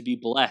together, to be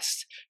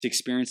blessed, to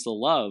experience the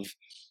love.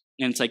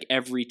 And it's like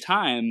every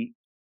time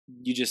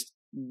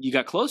you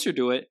got closer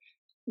to it,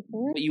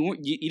 but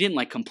you didn't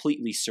like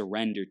completely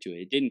surrender to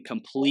it. It didn't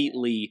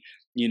completely,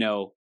 I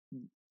don't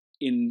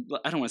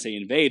want to say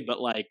invade,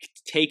 but like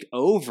take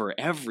over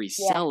every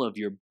cell of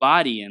your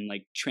body and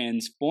like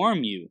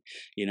transform you,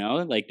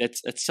 like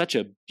that's such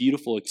a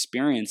beautiful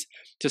experience.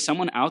 To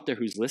someone out there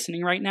who's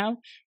listening right now,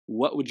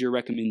 what would your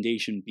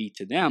recommendation be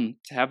to them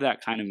to have that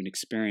kind of an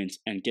experience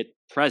and get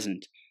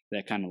present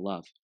that kind of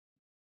love?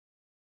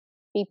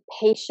 Be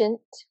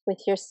patient with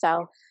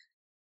yourself.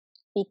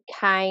 Be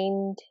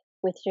kind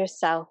with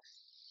yourself.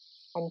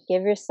 And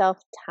give yourself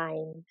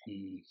time.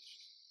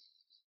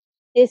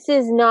 This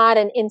is not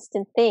an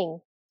instant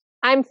thing.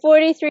 I'm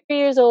 43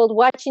 years old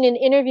watching an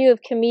interview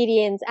of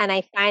comedians and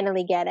I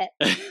finally get it.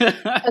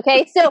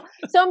 Okay, so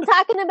I'm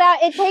talking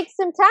about it takes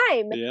some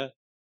time. Yeah.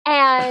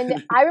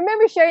 And I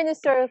remember sharing this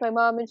story with my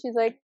mom and she's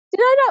like, did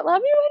I not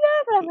love you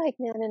enough? And I'm like,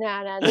 no.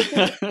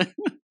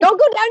 Don't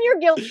go down your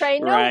guilt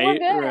train. No, we're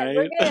good. Right.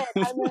 We're good.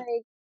 I'm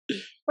like,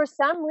 for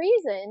some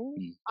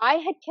reason, I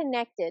had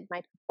connected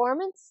my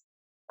performance,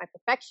 my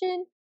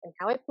perfection, and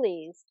how I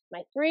pleased.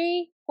 My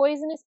 3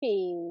 poisonous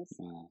P's.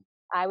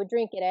 I would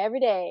drink it every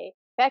day.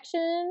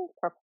 Perfection,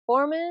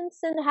 performance,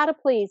 and how to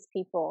please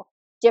people.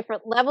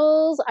 Different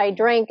levels. I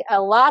drank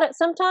a lot at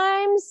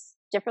sometimes.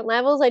 Different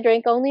levels. I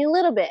drank only a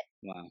little bit.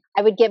 Wow.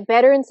 I would get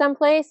better in some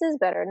places,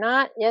 better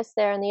not. Yes,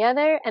 there and the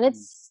other. And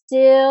it's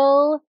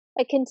still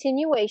a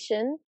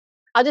continuation.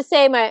 I'll just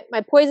say my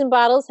poison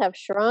bottles have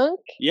shrunk.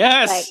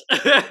 Yes.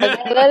 Like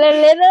a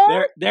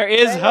little. There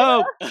is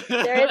hope.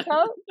 There is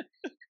hope.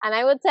 And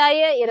I will tell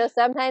you,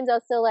 sometimes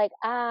I'll still like,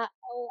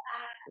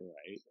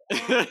 Right.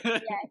 yeah,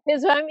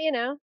 because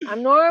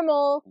I'm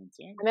normal.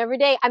 Right. I'm every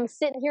day. I'm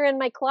sitting here in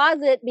my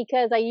closet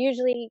because I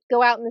usually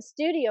go out in the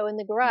studio in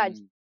the garage.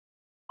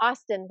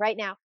 Austin, right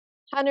now,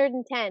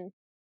 110.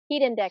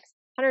 Heat index,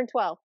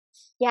 112.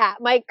 Yeah,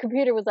 my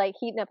computer was like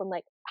heating up. I'm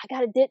like, I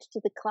got to ditch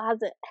to the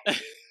closet.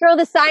 Throw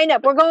the sign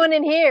up. We're going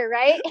in here,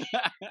 right?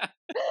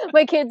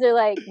 My kids are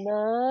like,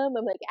 Mom.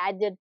 I'm like, I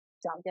did.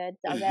 It's all good.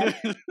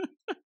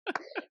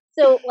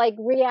 So, like,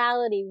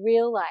 reality,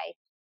 real life.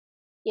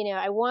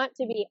 I want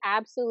to be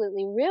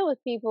absolutely real with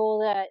people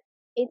that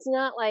it's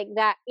not like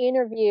that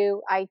interview,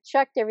 I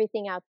chucked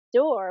everything out the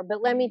door.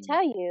 But let me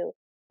tell you,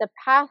 the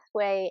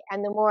pathway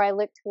and the more I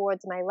look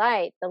towards my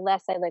light, the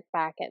less I look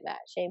back at that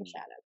shame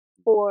shadow,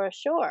 for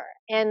sure.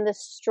 And the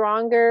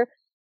stronger,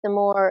 the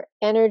more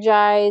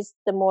energized,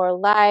 the more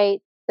light,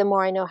 the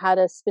more I know how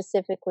to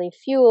specifically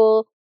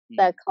fuel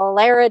the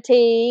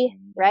clarity,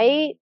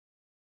 right?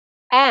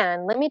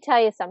 And let me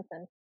tell you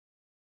something.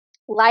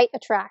 Light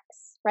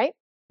attracts, right?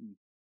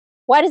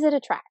 Why does it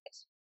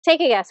attract?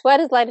 Take a guess. Why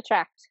does light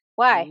attract?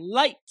 Why?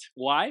 Light.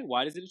 Why?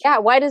 Why does it attract? Yeah,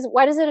 why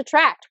does it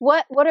attract?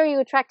 What are you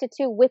attracted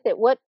to with it?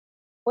 What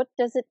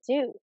does it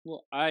do?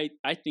 Well, I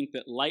think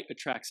that light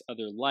attracts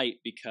other light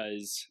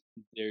because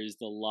there's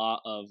the law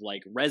of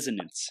like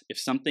resonance. If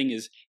something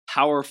is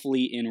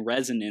powerfully in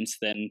resonance,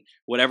 then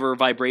whatever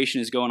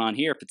vibration is going on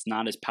here, if it's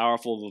not as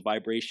powerful of a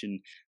vibration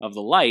of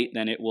the light,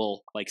 then it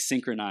will like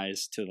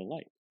synchronize to the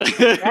light.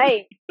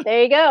 Right.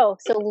 There you go.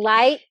 So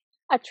light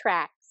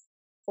attracts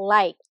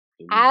light.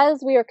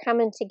 As we are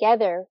coming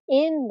together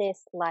in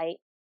this light,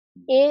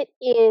 it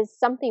is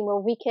something where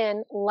we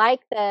can,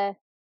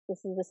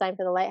 this is the sign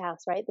for the lighthouse,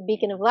 right? The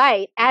beacon of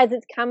light. As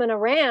it's coming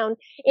around,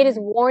 it is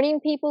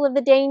warning people of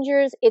the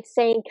dangers. It's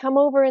saying, come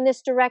over in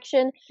this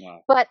direction.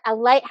 Wow. But a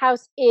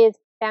lighthouse is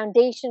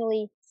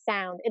foundationally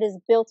sound. It is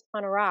built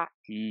on a rock.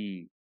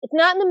 It's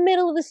not in the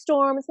middle of the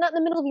storm. It's not in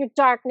the middle of your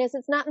darkness.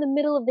 It's not in the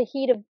middle of the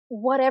heat of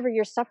whatever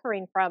you're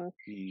suffering from.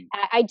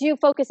 I do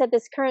focus at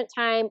this current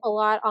time a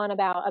lot on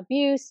about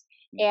abuse,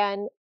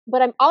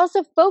 but I'm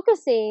also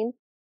focusing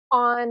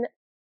on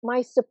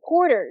my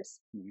supporters.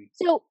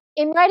 So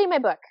in writing my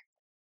book,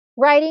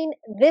 writing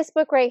this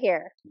book right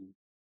here,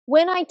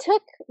 when I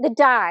took the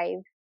dive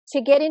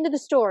to get into the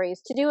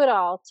stories, to do it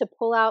all, to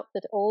pull out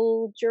the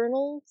old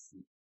journals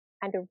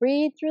and to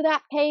read through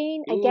that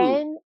pain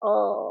again,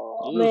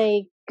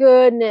 my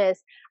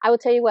goodness. I will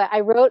tell you what, I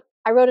wrote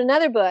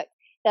another book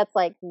that's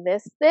like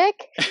this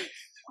thick.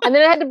 And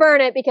then I had to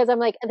burn it because I'm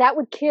like, that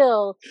would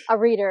kill a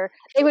reader.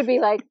 They would be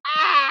like,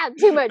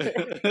 too much.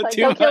 Like,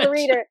 don't kill the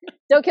reader.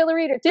 Don't kill the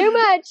reader. Too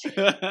much.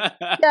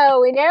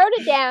 So we narrowed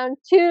it down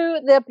to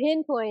the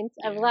pinpoints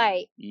of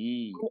light.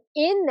 And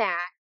in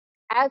that,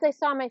 as I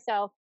saw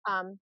myself,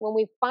 when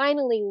we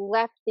finally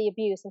left the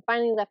abuse and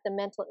finally left the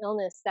mental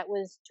illness that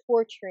was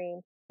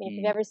torturing. I mean, if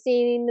you've ever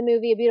seen the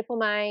movie A Beautiful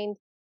Mind,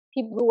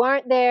 people who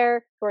aren't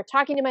there, who are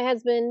talking to my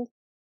husband,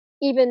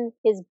 even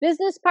his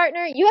business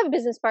partner. You have a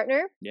business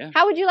partner. Yeah.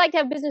 How would you like to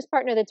have a business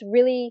partner that's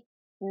really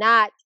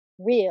not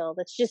real,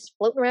 that's just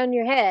floating around in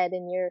your head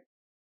and you're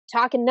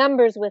talking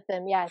numbers with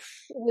them? Yes,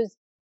 it was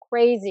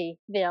crazy,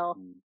 Bill.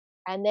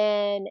 And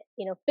then,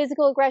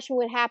 physical aggression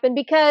would happen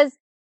because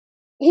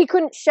he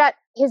couldn't shut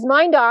his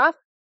mind off.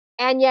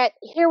 And yet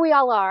here we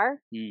all are.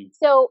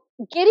 So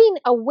getting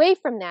away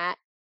from that,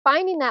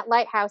 finding that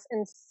lighthouse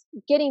and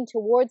getting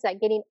towards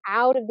that, getting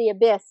out of the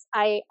abyss.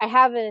 I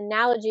have an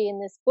analogy in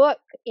this book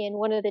in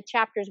one of the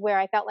chapters where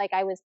I felt like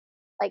I was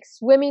like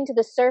swimming to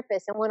the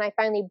surface. And when I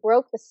finally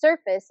broke the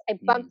surface, I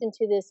bumped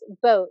into this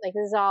boat. Like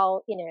this is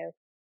all,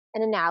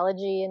 an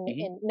analogy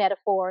and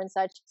metaphor and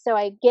such. So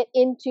I get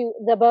into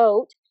the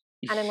boat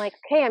and I'm like,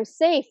 okay, I'm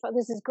safe.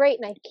 This is great.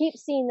 And I keep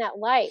seeing that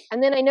light.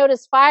 And then I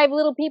notice 5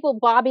 little people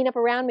bobbing up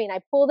around me and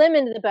I pull them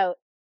into the boat.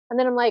 And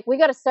then I'm like, we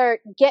got to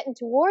start getting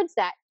towards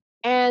that.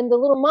 And the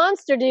little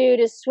monster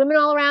dude is swimming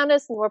all around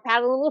us and we're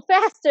paddling a little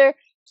faster.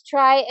 to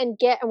try and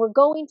we're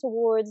going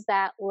towards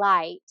that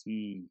light.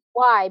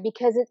 Why?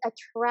 Because it's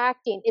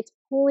attracting, it's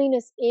pulling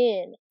us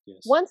in.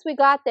 Yes. Once we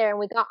got there and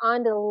we got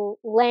onto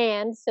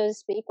land, so to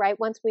speak, right?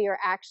 Once we are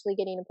actually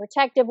getting a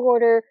protective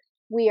order,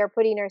 we are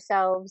putting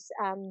ourselves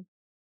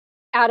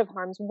out of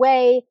harm's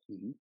way.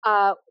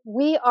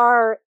 We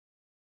are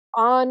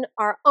on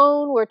our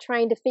own. We're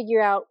trying to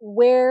figure out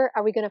where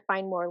are we going to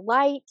find more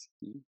light.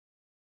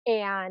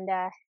 And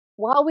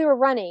while we were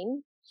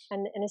running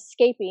and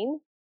escaping,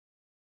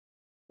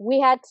 we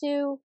had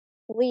to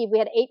leave. We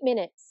had 8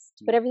 minutes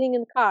to put everything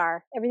in the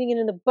car, everything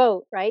in the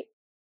boat, right?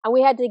 And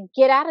we had to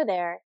get out of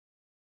there.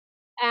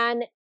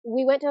 And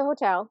we went to a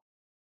hotel,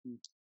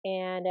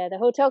 and the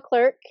hotel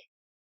clerk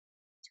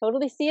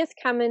totally see us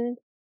coming.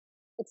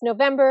 It's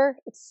November.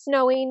 It's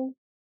snowing.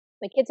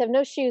 My kids have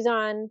no shoes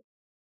on.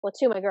 Well,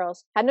 2 of my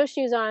girls had no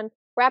shoes on,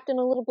 wrapped in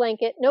a little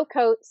blanket, no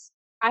coats.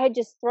 I had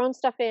just thrown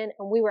stuff in,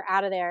 and we were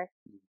out of there.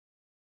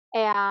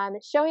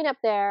 And showing up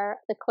there,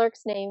 the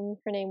clerk's name,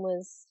 her name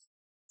was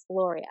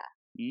Gloria.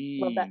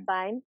 Love that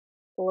sign,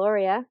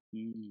 Gloria.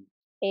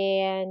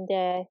 And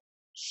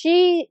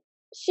she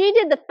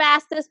did the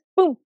fastest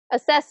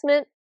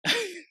assessment.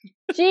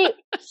 She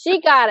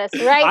got us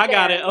right. I there.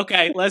 got it.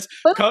 Okay, let's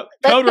boom,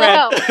 code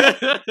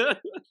red.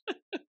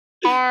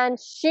 And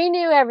she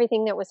knew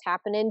everything that was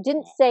happening.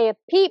 Didn't say a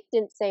peep.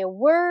 Didn't say a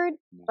word.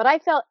 But I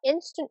felt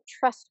instant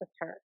trust with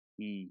her.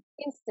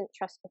 Instant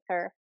trust with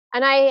her.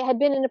 And I had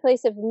been in a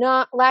place of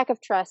lack of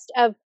trust.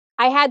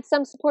 I had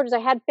some supporters, I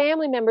had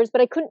family members,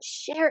 but I couldn't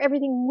share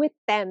everything with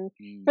them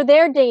for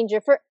their danger.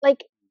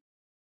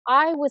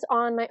 I was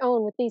on my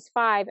own with these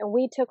 5, and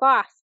we took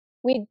off.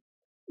 We'd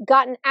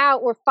gotten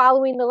out. We're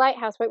following the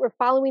lighthouse, right? We're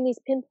following these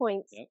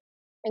pinpoints. Yep.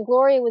 And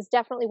Gloria was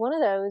definitely one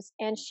of those.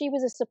 And she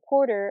was a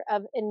supporter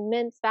of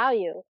immense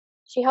value.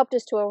 She helped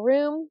us to a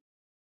room.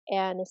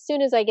 And as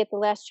soon as I get the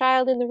last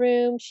child in the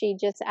room, she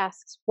just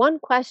asks one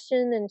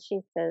question, and she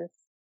says,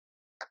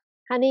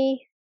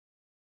 "Honey,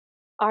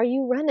 are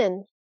you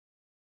running?"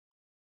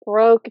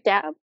 Broke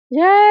down.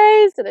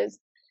 Yes. So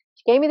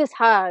she gave me this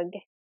hug,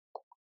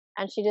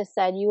 and she just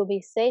said, "You will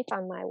be safe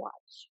on my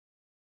watch."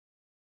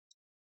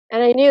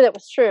 And I knew that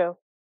was true.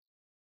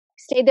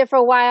 Stayed there for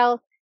a while.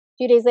 A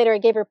few days later, I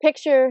gave her a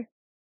picture.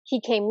 He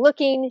came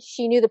looking.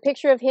 She knew the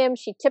picture of him.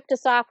 She tipped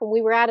us off when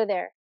we were out of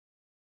there.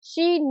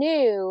 She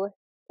knew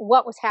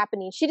what was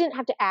happening. She didn't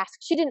have to ask.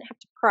 She didn't have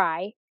to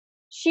pry.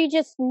 She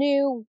just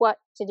knew what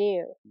to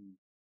do.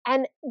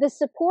 And the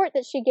support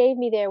that she gave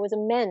me there was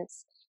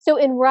immense. So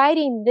in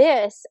writing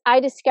this, I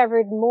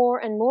discovered more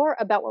and more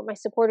about what my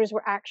supporters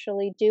were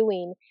actually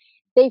doing.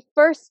 They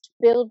first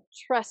build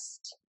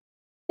trust.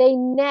 They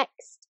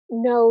next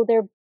know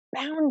their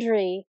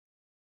boundary.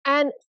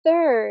 And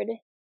third,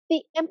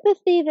 the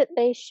empathy that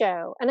they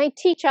show. And I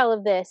teach all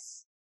of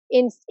this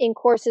in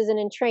courses and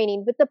in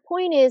training. But the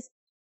point is,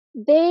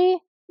 they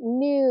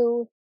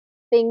knew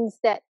things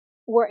that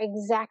were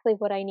exactly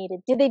what I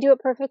needed. Did they do it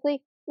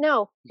perfectly?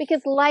 No,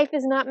 because life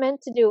is not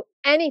meant to do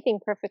anything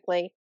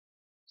perfectly.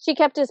 She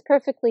kept us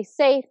perfectly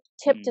safe,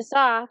 tipped us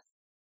off.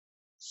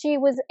 She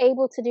was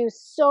able to do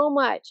so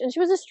much, and she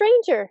was a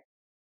stranger.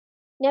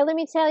 Now, let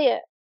me tell you,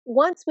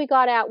 once we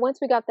got out, once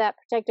we got that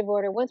protective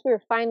order, once we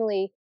were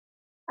finally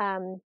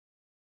on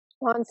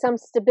some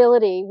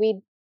stability,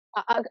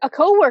 a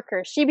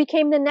coworker, she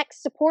became the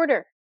next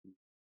supporter.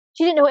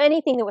 She didn't know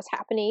anything that was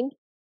happening,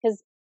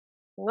 because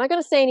I'm not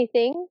going to say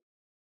anything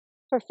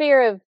for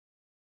fear of,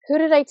 who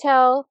did I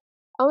tell?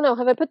 Oh no,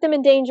 have I put them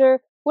in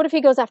danger? What if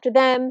he goes after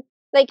them?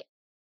 Like,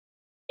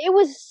 it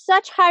was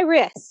such high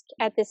risk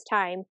at this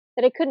time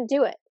that I couldn't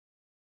do it.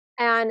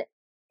 And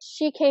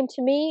she came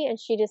to me and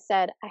she just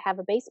said, "I have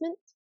a basement.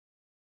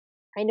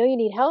 I know you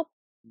need help.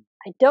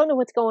 I don't know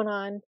what's going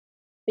on,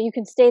 but you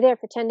can stay there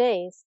for 10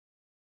 days.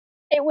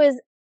 It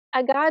was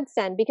a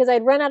godsend because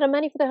I'd run out of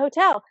money for the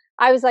hotel.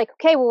 I was like,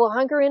 okay, well, we'll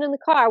hunker in the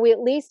car. We at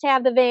least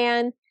have the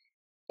van.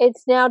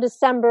 It's now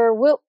December.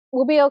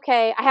 We'll be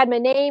okay. I had my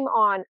name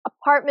on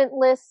apartment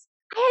lists.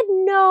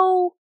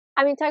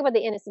 Talk about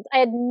the innocence. I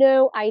had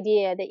no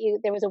idea that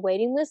there was a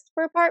waiting list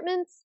for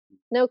apartments.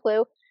 No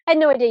clue. I had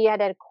no idea you had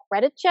to have a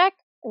credit check.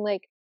 And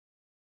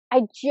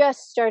I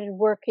just started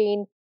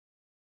working.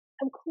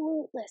 I'm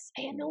clueless.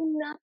 I had no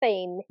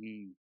nothing.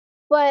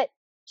 But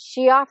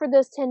she offered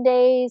those 10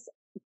 days.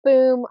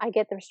 Boom. I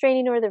get the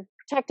restraining order, the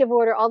protective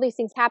order. All these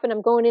things happen.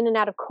 I'm going in and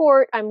out of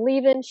court. I'm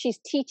leaving. She's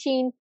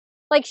teaching.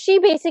 She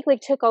basically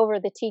took over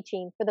the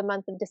teaching for the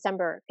month of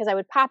December because I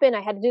would pop in.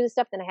 I had to do this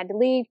stuff. Then I had to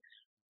leave.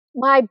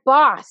 My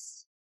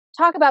boss,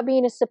 talk about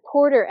being a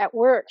supporter at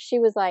work. She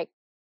was like,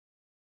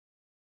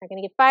 "Not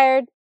going to get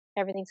fired.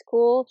 Everything's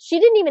cool." She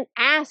didn't even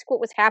ask what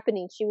was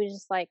happening. She was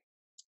just like,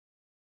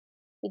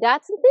 "You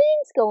got some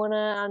things going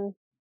on.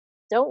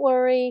 Don't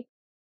worry.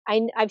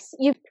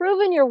 You've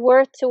proven your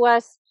worth to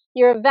us.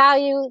 You're of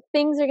value.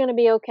 Things are going to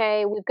be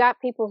okay. We've got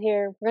people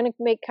here. We're going to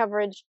make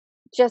coverage.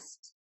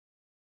 Just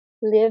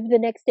live the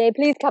next day.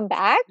 Please come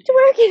back to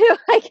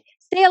work.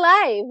 Stay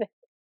alive."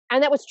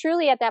 And that was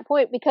truly at that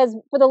point, because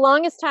for the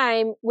longest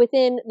time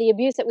within the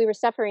abuse that we were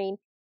suffering,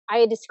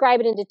 I describe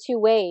it into two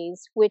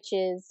ways, which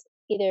is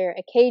either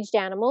a caged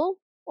animal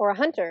or a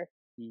hunter.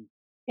 Mm.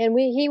 And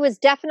he was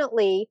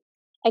definitely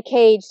a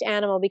caged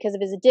animal because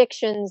of his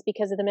addictions,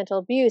 because of the mental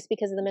abuse,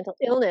 because of the mental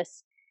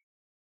illness.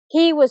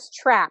 He was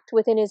trapped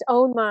within his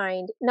own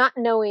mind, not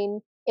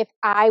knowing if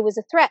I was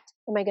a threat.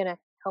 Am I going to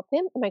help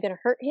him? Am I going to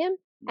hurt him?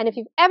 And if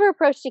you've ever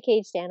approached a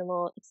caged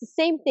animal, it's the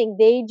same thing.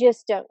 They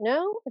just don't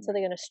know, and so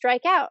they're going to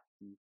strike out.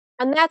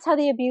 And that's how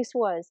the abuse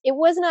was. It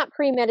was not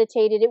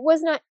premeditated. It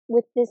was not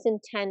with this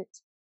intent.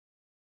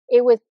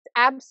 It was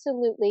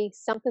absolutely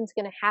something's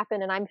going to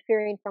happen, and I'm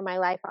fearing for my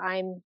life.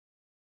 I'm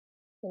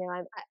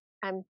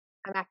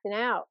acting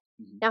out.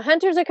 Mm-hmm. Now,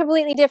 hunters are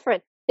completely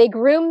different. They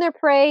groom their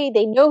prey.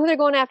 They know who they're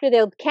going after.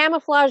 They'll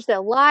camouflage.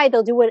 They'll lie.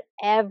 They'll do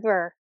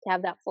whatever to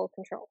have that full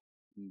control.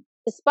 Mm.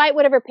 Despite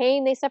whatever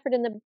pain they suffered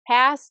in the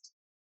past,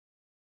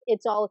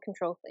 it's all a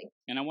control thing.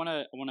 And I want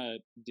to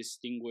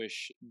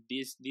distinguish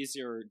these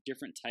are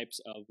different types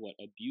of what,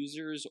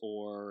 abusers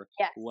or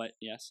yes. What?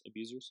 Yes,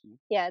 abusers.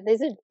 Yeah,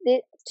 these are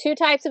two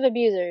types of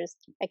abusers: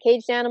 a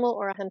caged animal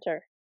or a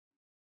hunter.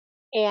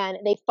 And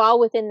they fall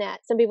within that.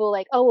 Some people are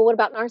like, oh, well, what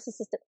about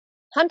narcissistic?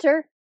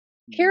 Hunter,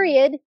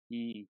 period.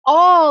 Mm.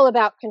 All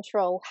about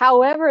control,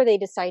 however they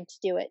decide to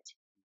do it.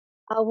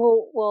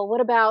 Well, what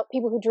about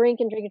people who drink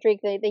and drink and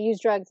drink? They use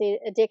drugs,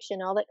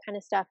 addiction, all that kind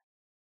of stuff.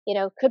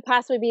 Could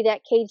possibly be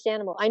that caged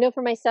animal. I know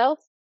for myself,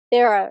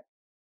 there's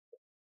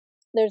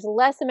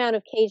less amount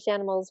of caged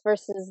animals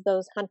versus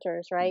those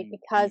hunters, right?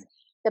 Because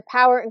the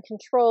power and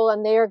control,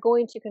 and they are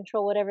going to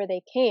control whatever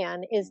they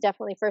can, is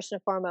definitely first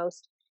and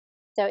foremost.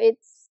 So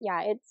it's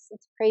a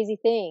crazy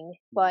thing,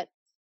 but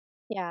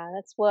yeah,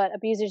 that's what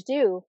abusers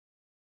do.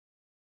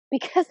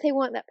 Because they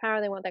want that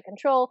power, they want that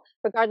control,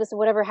 regardless of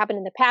whatever happened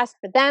in the past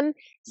for them,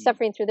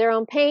 suffering through their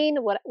own pain,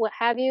 what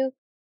have you.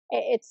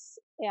 It's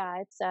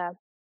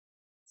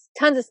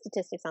tons of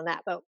statistics on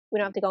that, but we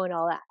don't have to go into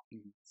all that.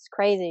 It's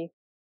crazy.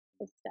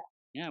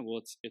 Yeah,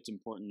 well, it's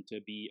important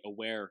to be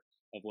aware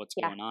of what's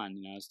going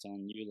on. I was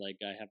telling you, like,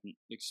 I haven't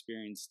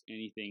experienced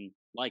anything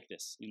like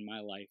this in my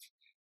life,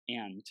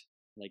 and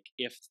like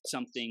if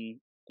something,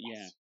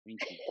 thank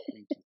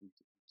you.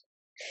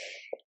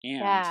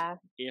 And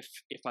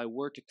if I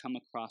were to come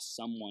across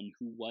someone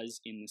who was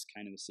in this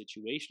kind of a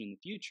situation in the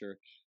future,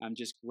 I'm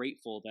just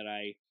grateful that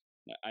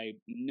I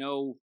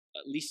know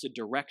at least a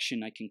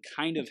direction I can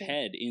kind of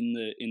head in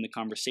the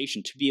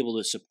conversation, to be able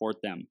to support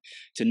them,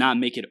 to not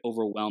make it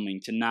overwhelming,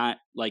 to not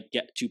like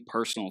get too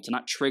personal, to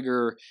not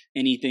trigger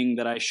anything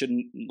that I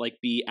shouldn't like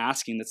be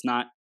asking. That's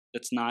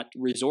not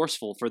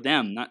resourceful for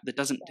them. That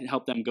doesn't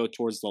help them go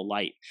towards the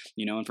light,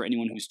 and for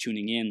anyone who's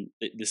tuning in,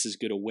 this is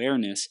good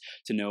awareness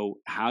to know,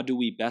 how do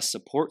we best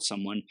support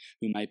someone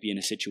who might be in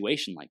a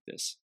situation like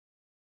this?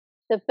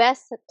 The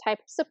best type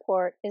of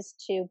support is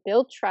to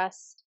build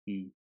trust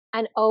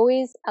and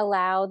always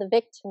allow the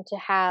victim to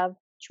have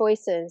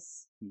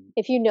choices.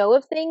 If you know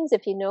of things,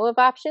 if you know of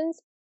options,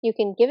 you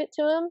can give it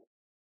to them,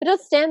 but don't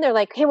stand there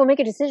like, hey, we'll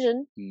make a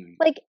decision.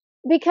 Like,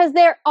 because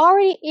they're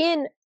already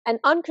in an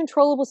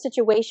uncontrollable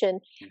situation.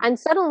 And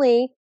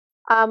suddenly,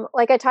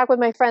 like I talked with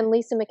my friend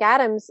Lisa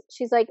McAdams,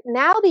 she's like,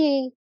 now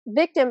the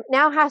victim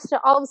now has to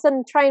all of a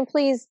sudden try and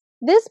please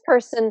this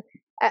person,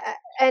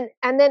 and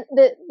then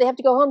they have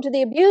to go home to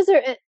the abuser,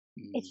 and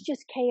it's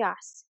just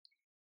chaos.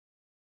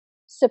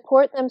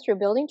 Support them through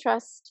building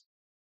trust,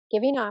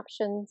 giving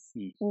options,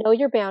 know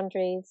your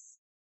boundaries,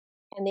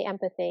 and the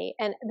empathy.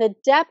 And the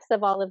depth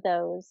of all of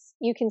those,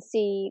 you can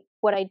see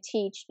what I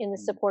teach in the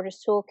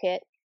Supporters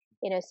Toolkit,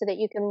 so that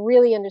you can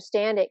really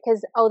understand it.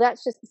 Because,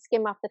 that's just the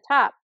skim off the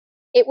top.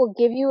 It will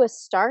give you a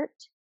start,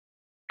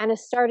 and a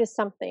start is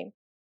something,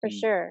 for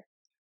sure.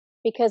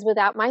 Because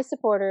without my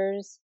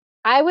supporters,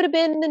 I would have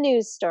been the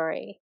news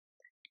story.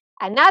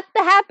 And not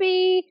the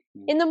happy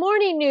in the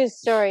morning news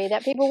story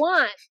that people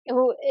want.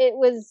 It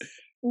was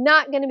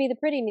not going to be the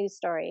pretty news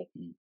story.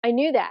 I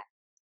knew that.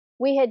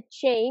 She had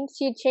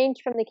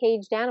changed from the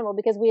caged animal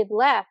because we had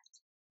left.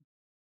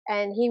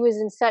 And he was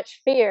in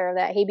such fear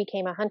that he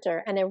became a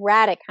hunter, an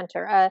erratic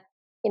hunter,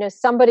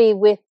 somebody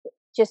with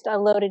just a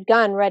loaded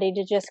gun ready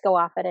to just go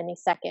off at any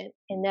second.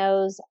 And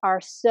those are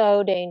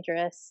so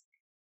dangerous.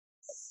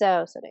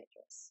 So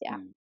dangerous. Yeah.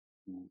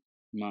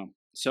 Wow.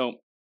 So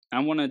I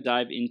want to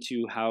dive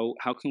into how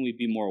can we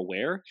be more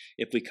aware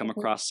if we come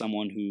across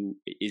someone who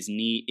is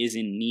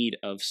in need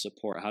of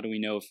support? How do we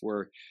know if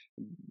we're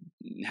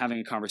having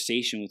a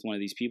conversation with one of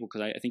these people?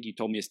 Because I think you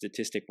told me a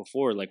statistic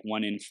before, like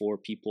 1 in 4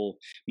 people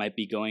might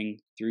be going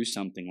through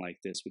something like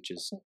this, which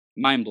is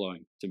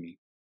mind-blowing to me.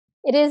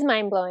 It is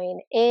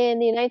mind-blowing. In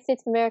the United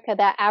States of America,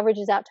 that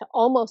averages out to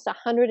almost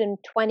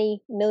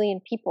 120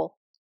 million people.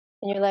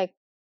 And you're like,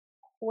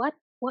 what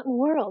in the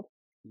world?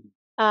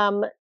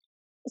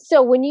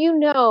 So when you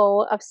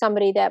know of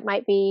somebody that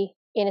might be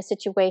in a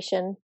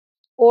situation,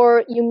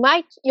 or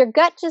your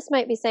gut just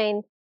might be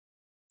saying,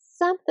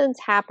 something's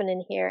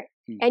happening here.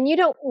 And you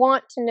don't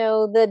want to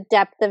know the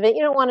depth of it.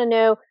 You don't want to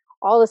know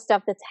all the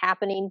stuff that's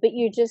happening, but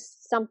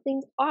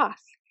something's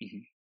off.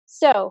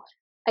 So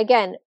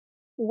again,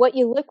 what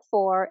you look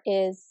for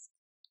is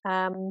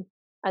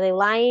Are they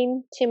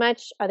lying too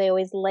much? Are they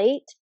always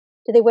late?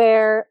 Do they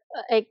wear,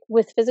 like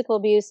with physical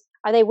abuse,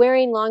 are they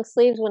wearing long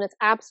sleeves when it's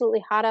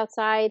absolutely hot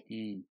outside?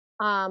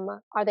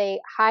 Are they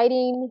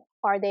hiding?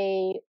 Are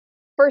they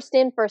first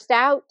in, first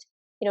out?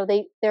 You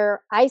know,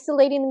 they're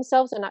isolating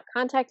themselves. They're not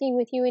contacting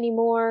with you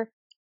anymore.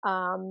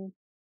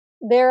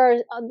 There are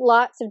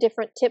lots of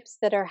different tips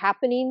that are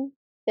happening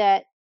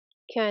that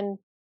can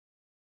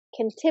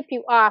tip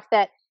you off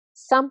that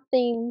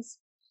something's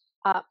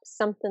up,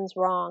 something's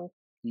wrong.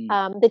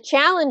 The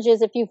challenge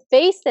is if you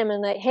face them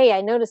and like, hey,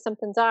 I noticed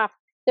something's off,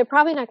 they're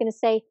probably not going to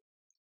say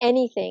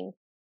anything.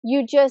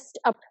 You just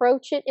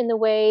approach it in the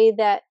way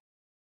that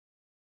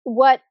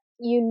what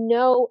you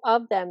know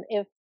of them.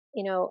 If,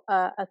 you know,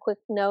 a quick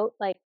note,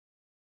 like,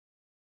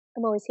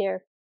 I'm always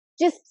here.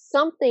 Just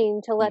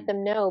something to let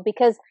them know,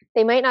 because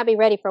they might not be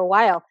ready for a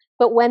while,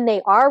 but when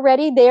they are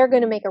ready, they are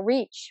going to make a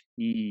reach,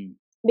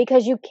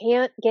 because you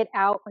can't get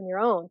out on your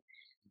own.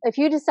 If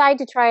you decide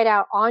to try it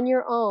out on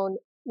your own,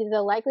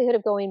 the likelihood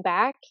of going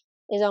back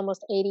is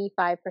almost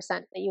 85%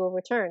 that you will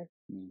return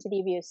to the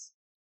abuse,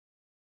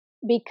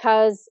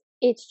 because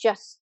it's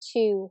just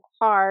too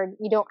hard.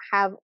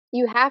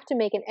 You have to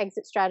make an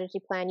exit strategy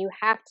plan. You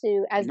have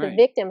to, as the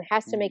victim,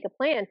 has to make a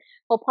plan.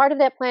 Well, part of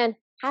that plan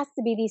has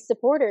to be these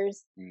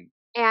supporters.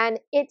 And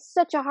it's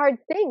such a hard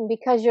thing,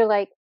 because you're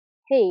like,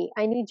 hey,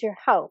 I need your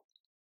help.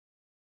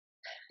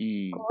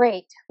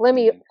 Great. Let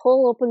me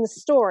pull open the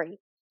story.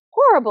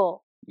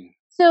 Horrible.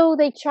 So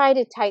they try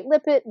to tight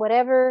lip it,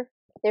 whatever.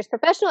 There's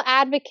professional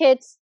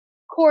advocates,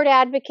 court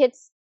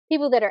advocates,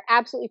 people that are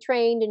absolutely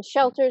trained in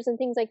shelters and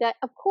things like that.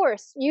 Of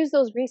course, use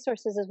those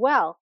resources as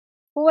well.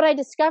 But what I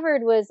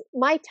discovered was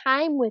my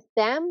time with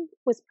them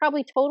was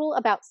probably total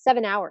about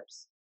 7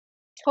 hours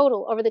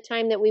total over the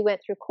time that we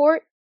went through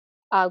court.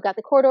 Got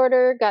the court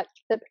order, got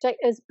the protect.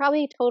 It was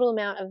probably a total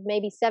amount of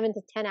maybe 7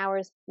 to 10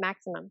 hours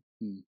maximum.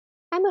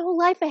 I have my whole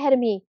life ahead of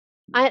me,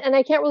 and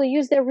I can't really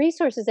use their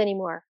resources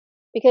anymore,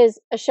 because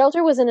a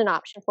shelter wasn't an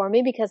option for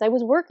me, because I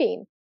was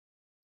working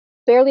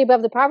barely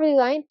above the poverty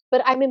line,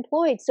 but I'm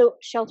employed, so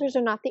shelters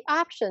are not the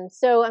option.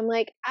 So I'm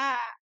like,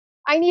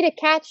 I need a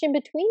catch in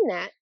between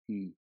that.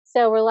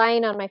 So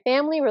relying on my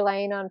family,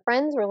 relying on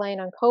friends, relying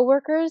on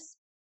coworkers,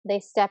 they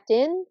stepped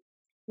in.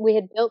 We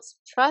had built some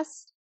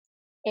trust,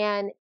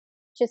 and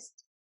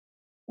just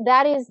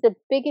that is the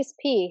biggest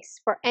piece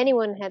for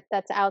anyone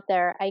that's out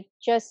there. I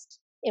just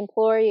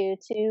implore you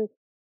to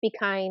be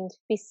kind,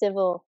 be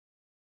civil.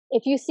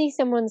 If you see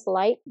someone's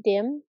light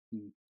dim,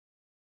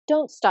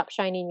 don't stop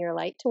shining your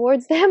light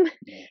towards them.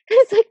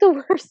 It's like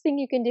the worst thing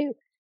you can do.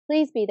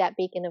 Please be that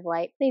beacon of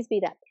light. Please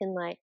be that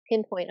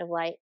pinpoint of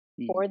light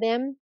for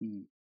them.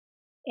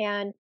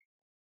 And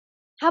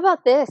how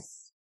about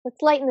this?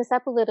 Let's lighten this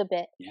up a little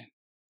bit.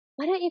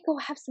 Why don't you go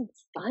have some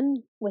fun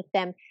with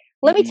them?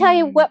 Let me tell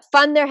you what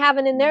fun they're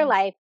having in their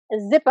life. A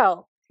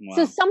Zippo.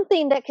 So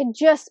something that could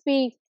just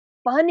be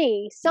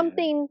funny.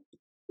 Something,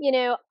 you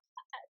know,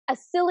 a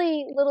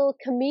silly little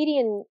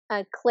comedian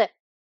clip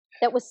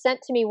that was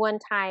sent to me one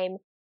time.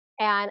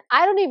 And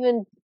I don't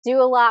even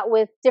do a lot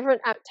with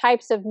different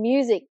types of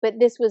music, but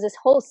this was this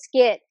whole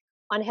skit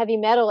on heavy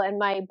metal, and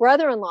my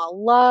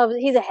brother-in-law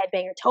he's a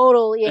headbanger,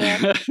 total, you know.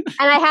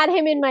 And I had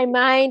him in my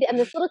mind, and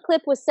this little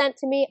clip was sent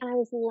to me, and I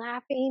was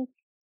laughing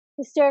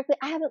hysterically.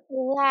 I haven't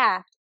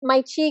laughed.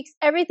 My cheeks,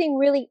 everything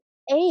really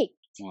ached.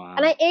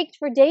 And I ached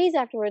for days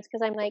afterwards,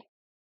 because I'm like,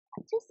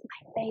 what does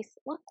my face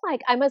look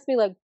like? I must be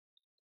like,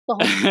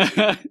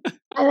 and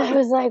I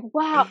was like,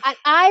 wow. And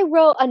I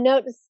wrote a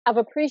note of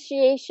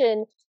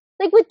appreciation,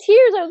 like with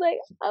tears. I was like,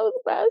 that was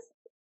the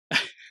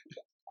best.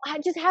 I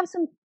just have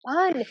some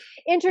fun.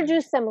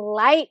 Introduce some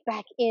light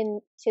back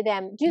into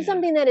them. Do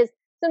something that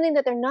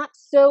they're not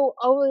so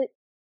all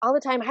the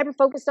time hyper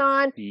focused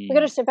on. We got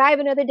to survive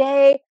another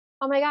day.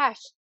 Oh my gosh.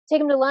 Take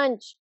them to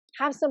lunch.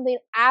 Have something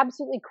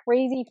absolutely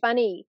crazy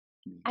funny,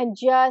 and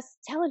just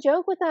tell a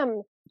joke with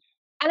them.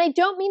 And I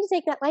don't mean to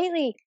take that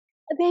lightly.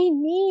 They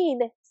need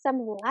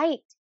some light.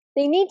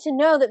 They need to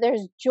know that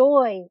there's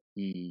joy.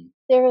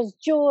 There is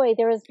joy.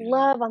 There is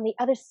love on the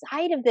other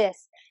side of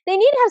this. They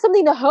need to have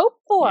something to hope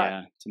for.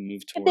 To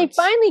move towards. If they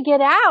finally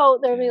get out,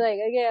 they'll be like,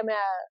 okay, I'm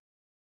out.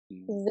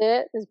 Is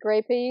it? This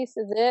gray piece?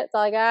 Is it? That's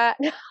all I got?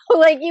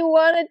 Like, you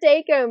want to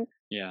take them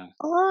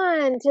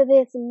on to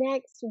this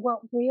next, what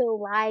real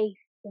life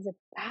is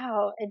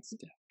about. It's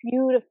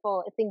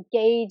beautiful. It's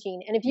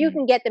engaging. And if you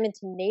can get them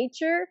into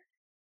nature,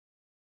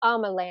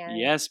 land.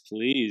 Yes,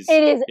 please.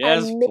 It is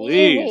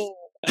amazing.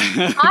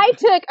 Please. I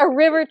took a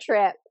river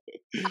trip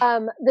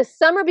the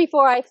summer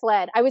before I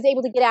fled. I was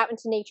able to get out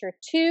into nature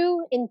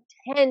 2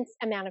 intense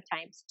amount of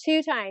times.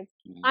 2 times.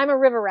 I'm a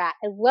river rat.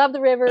 I love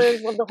the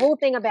rivers, love the whole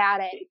thing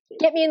about it.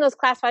 Get me in those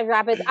class 5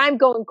 rapids. I'm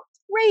going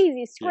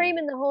crazy,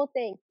 screaming the whole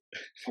thing.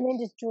 And then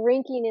just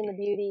drinking in the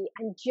beauty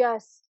and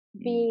just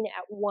being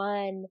at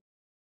one.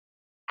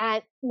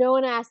 And no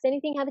one asked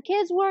anything how the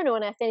kids were. No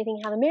one asked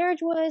anything how the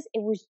marriage was.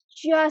 It was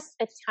just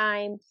a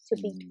time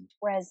to be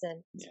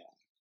present. To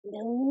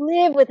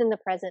live within the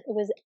present. It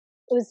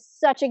was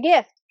such a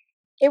gift.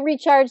 It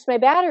recharged my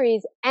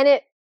batteries, and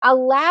it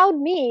allowed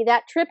me,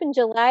 that trip in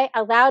July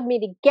allowed me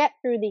to get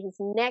through these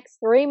next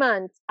 3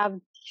 months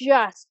of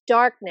just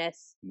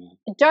darkness,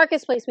 the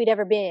darkest place we'd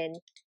ever been.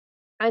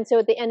 And so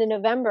at the end of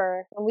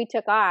November, when we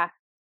took off,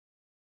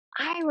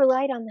 I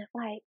relied on that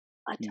light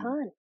a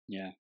ton.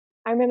 Yeah.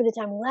 I remember the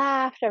time we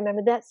laughed. I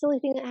remember that silly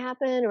thing that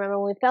happened. I remember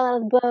when we fell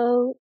out of the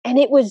boat, and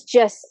it was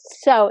just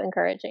so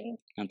encouraging.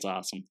 That's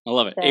awesome. I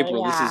love it. So,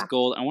 April, yeah. This is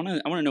gold. I want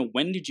to know,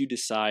 when did you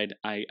decide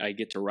I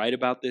get to write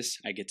about this?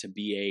 I get to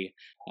be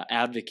a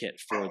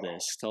advocate for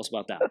this. Tell us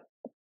about that.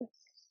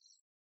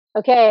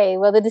 Okay,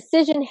 well, the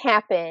decision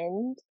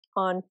happened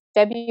on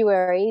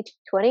February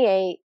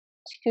 28,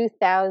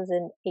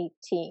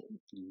 2018.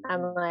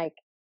 I'm like,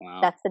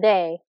 wow. That's the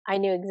day. I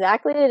knew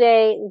exactly the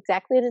day,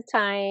 exactly the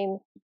time.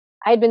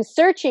 I had been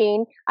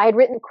searching. I had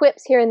written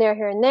quips here and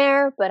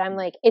there, but I'm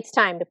like, it's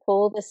time to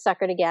pull this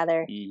sucker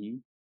together. Mm-hmm.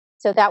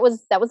 So that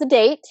was a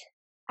date.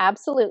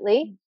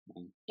 Absolutely.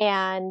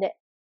 And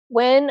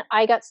when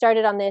I got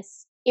started on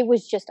this, it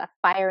was just a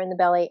fire in the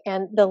belly,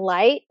 and the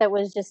light that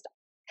was just,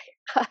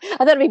 I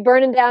thought it'd be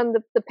burning down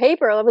the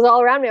paper that was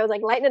all around me. I was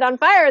like lighting it on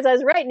fire as I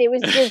was writing. It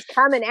was just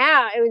coming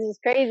out. It was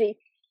just crazy.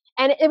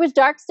 And it was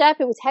dark stuff.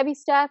 It was heavy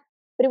stuff,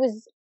 but it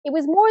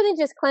was more than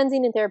just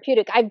cleansing and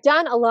therapeutic. I've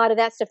done a lot of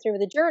that stuff through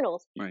the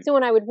journals. Right. So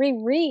when I would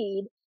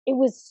reread, it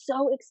was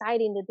so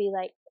exciting to be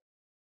like,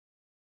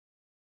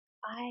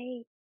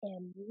 I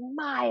am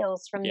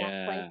miles from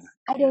that place.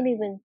 I don't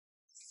even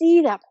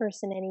see that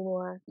person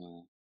anymore.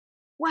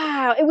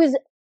 Wow. It was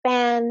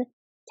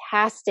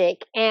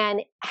fantastic.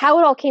 And how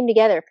it all came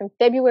together from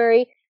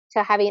February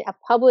to having a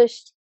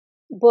published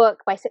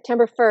book by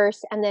September 1st.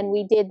 And then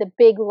we did the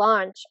big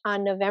launch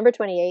on November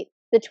 28th.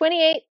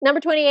 Number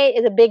 28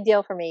 is a big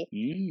deal for me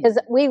because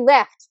we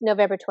left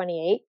November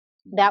 28th.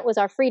 That was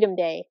our Freedom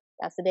Day.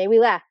 That's the day we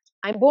left.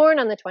 I'm born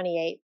on the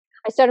 28th.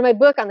 I started my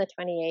book on the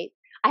 28th.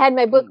 I had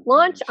my book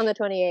launch on the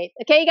 28th.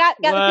 Okay, you got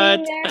the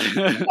theme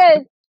there?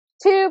 Because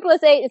 2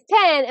 + 8 is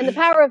 10, and the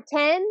power of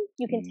 10,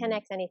 you can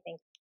 10x anything.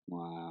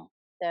 Wow.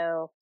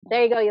 So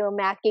there you go, you little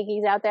math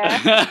geekies out there.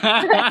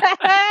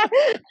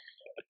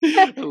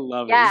 I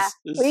love it. Yeah,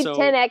 we so,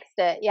 10x'd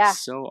it. Yeah.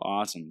 So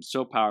awesome.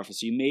 So powerful.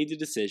 So you made the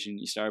decision,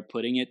 you started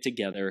putting it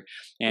together,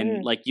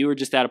 and like you were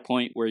just at a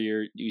point where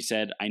you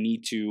said, I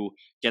need to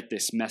get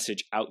this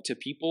message out to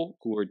people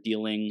who are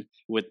dealing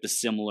with the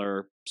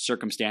similar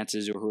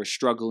circumstances or who are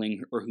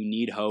struggling or who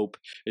need hope.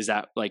 Is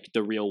that like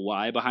the real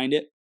why behind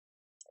it?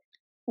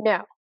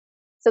 No.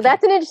 So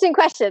that's an interesting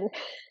question,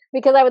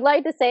 because I would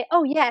like to say,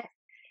 oh yes.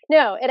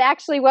 No, it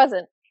actually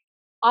wasn't.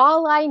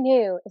 All I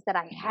knew is that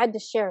I had to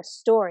share a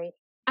story.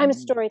 I'm a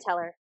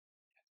storyteller.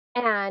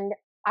 And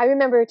I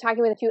remember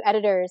talking with a few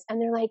editors,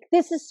 and they're like,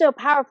 this is so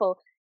powerful.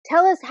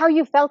 Tell us how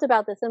you felt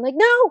about this. And I'm like,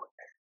 no,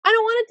 I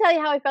don't want to tell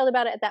you how I felt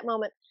about it at that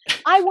moment.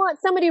 I want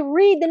somebody to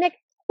read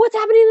what's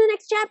happening in the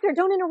next chapter.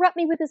 Don't interrupt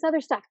me with this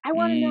other stuff. I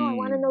want to know. I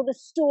want to know the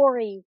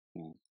story.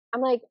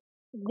 I'm like,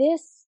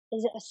 this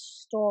is a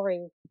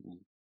story.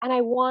 And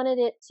I wanted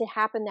it to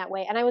happen that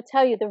way. And I will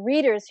tell you, the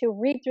readers who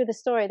read through the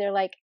story, they're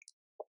like,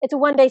 it's a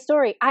one-day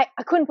story. I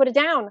couldn't put it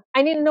down.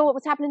 I need to know what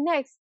was happening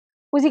next.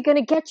 Was he going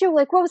to get you?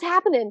 Like, what was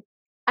happening?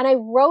 And I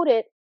wrote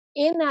it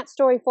in that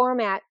story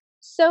format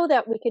so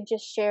that we could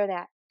just share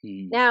that.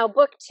 Now,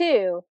 book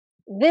 2,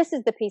 this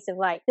is the piece of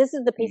light. This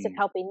is the piece of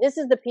helping. This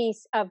is the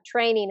piece of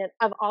training and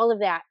of all of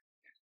that.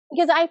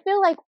 Because I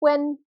feel like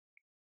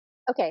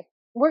okay,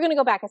 we're going to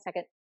go back a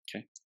second.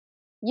 Okay.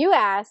 You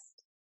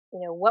asked,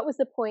 what was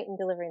the point in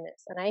delivering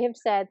this? And I have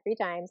said 3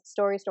 times,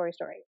 story, story,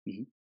 story.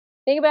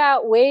 Think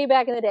about way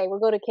back in the day. We'll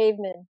go to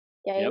cavemen.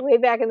 Okay, way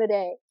back in the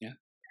day. Yeah.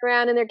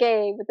 Around in their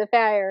cave with the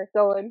fire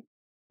going,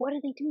 what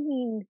are they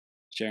doing?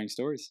 Sharing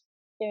stories.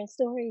 Sharing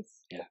stories.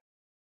 Yeah.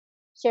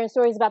 Sharing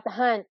stories about the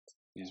hunt.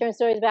 Yeah. Sharing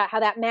stories about how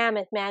that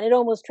mammoth, man, it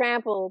almost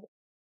trampled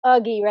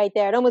Uggy right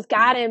there. It almost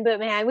got him, but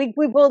man, we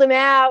pulled him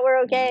out.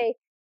 We're okay.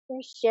 They're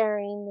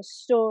sharing the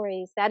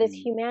stories. That is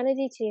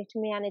humanity to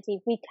humanity.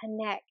 We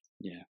connect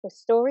with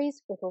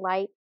stories, with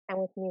light, and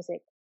with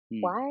music.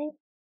 Why?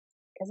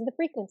 Because of the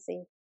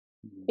frequency.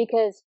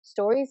 Because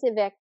stories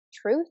evoke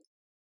truth.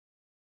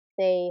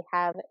 They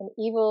have an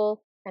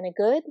evil and a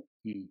good.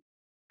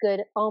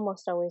 Good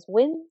almost always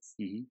wins.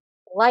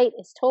 Light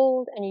is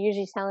told, and you're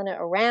usually telling it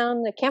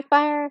around the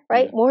campfire,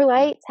 right? More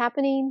light's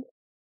happening.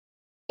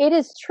 It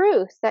is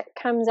truth that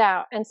comes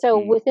out. And so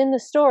within the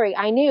story,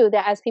 I knew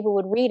that as people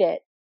would read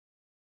it.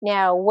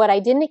 Now, what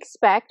I didn't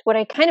expect, what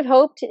I kind of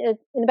hoped in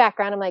the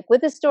background, I'm like, with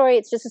this story,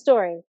 it's just a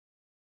story.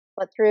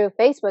 But through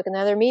Facebook and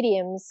other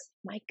mediums,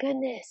 my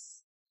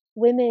goodness,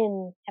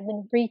 women have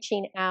been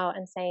reaching out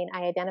and saying,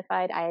 I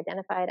identified.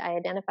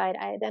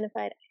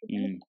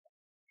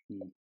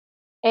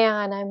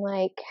 And I'm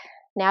like,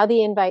 now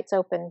the invite's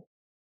open.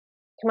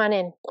 Come on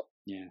in.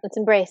 Yeah. Let's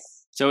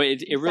embrace. So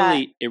it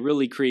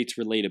really creates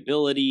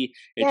relatability.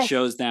 It Yes.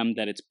 shows them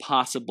that it's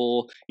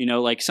possible.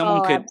 Like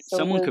someone could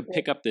Absolutely.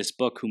 pick up this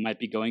book who might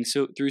be going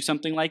through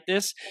something like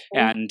this, Mhm.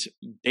 and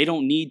they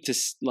don't need to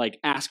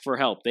ask for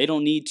help. They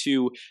don't need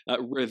to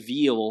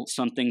reveal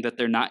something that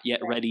they're not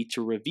yet ready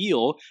to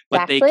reveal.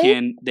 But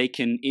Exactly. they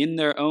can in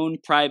their own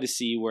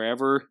privacy,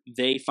 wherever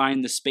they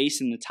find the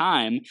space and the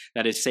time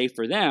that is safe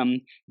for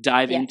them,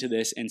 dive Yes. into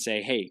this and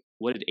say, hey,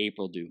 what did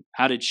April do?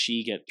 How did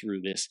she get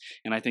through this?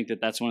 And I think that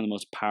that's one of the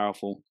most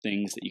powerful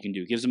things that you can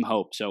do. It gives them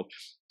hope. So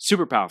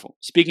super powerful.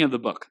 Speaking of the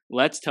book,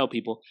 let's tell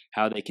people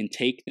how they can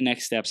take the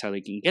next steps, how they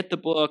can get the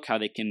book, how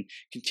they can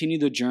continue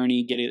the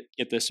journey,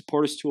 get the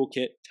supporters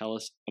toolkit. Tell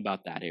us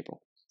about that,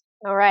 April.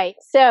 All right.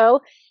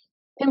 So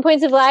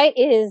Pinpoints of Light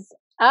is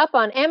up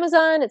on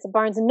Amazon. It's a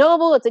Barnes &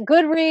 Noble. It's a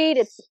Goodread.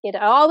 It's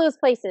all those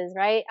places,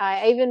 right?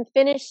 I even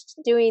finished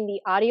doing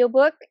the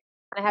audiobook.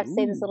 I have to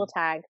say this little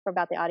tag for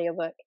about the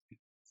audiobook.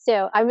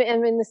 So I'm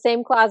in the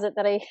same closet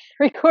that I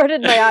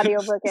recorded my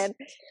audiobook in.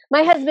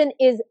 My husband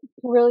is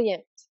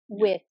brilliant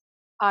with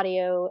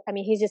audio. I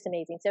mean, he's just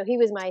amazing. So he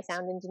was my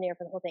sound engineer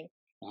for the whole thing.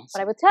 Awesome.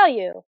 But I will tell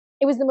you,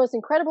 it was the most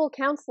incredible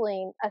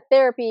counseling,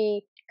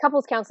 therapy,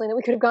 couples counseling that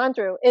we could have gone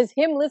through, is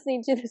him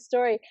listening to the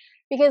story.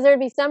 Because there'd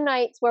be some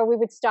nights where we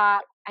would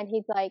stop and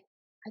he'd like,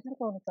 I gotta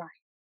go on a drive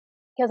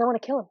because I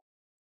want to kill him.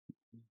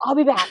 I'll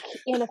be back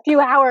in a few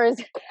hours.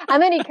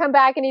 And then he'd come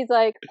back and he's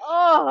like,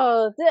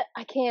 oh,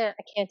 I can't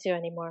do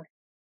anymore.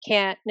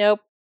 Nope.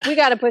 We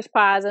got to push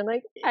pause. I'm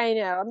like, I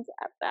know, I'm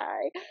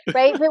sorry.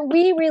 Right. But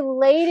we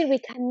related, we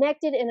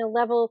connected in a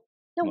level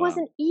that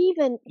wasn't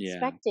even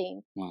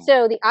expecting. Wow.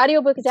 So the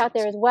audiobook is out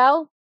there as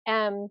well.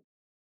 And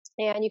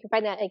you can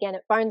find that again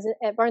at Barnes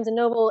 &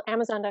 Noble,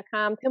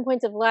 Amazon.com,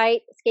 Pinpoints of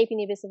Light, Escaping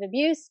the Abyss of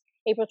Abuse,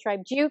 April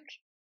Tribe Juke,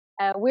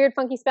 weird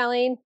funky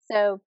spelling.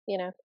 So,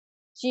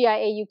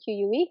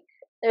 Giauque.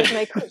 There's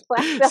my quick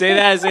flash. Say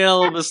that a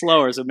little bit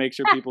slower, so make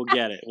sure people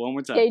get it. One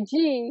more time. Okay,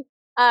 Giauque.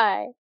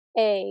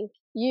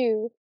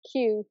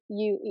 Beautiful.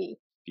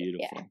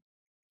 Yeah.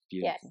 Beautiful.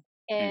 Yes.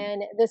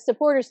 And the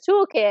supporters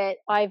toolkit,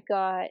 I've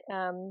got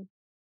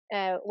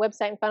a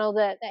website and funnel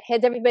that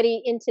heads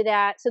everybody into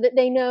that so that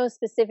they know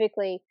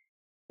specifically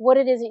what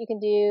it is that you can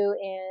do.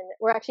 And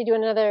we're actually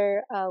doing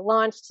another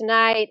launch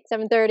tonight,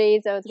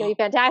 7:30. So it's going to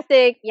be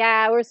fantastic.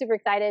 Yeah, we're super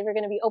excited. We're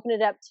going to be opening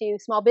it up to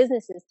small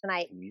businesses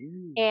tonight.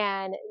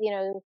 And,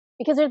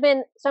 because there's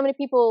been so many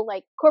people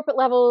like corporate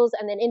levels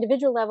and then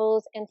individual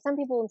levels. And some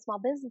people in small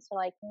business are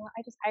like,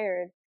 I just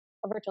hired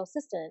a virtual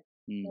assistant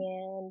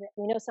and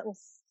we know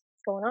something's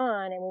going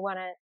on and we want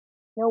to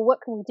know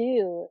what can we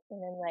do.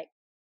 And then like,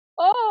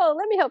 oh,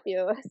 let me help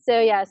you. So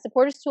yeah,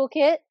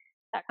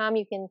 supporterstoolkit.com.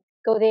 You can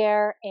go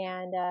there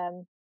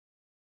and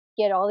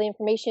get all the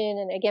information.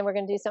 And again, we're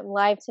going to do something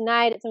live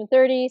tonight at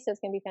 7:30. So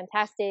it's going to be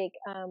fantastic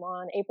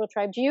on April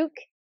Tribe Juke.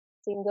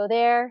 So you can go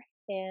there.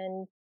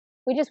 And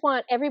we just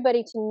want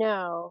everybody to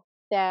know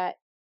that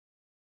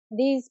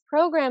these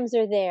programs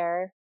are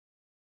there.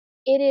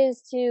 It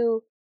is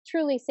to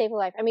truly save a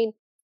life. I mean,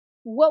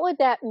 what would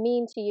that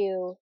mean to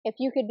you if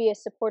you could be a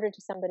supporter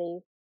to somebody?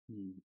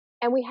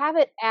 And we have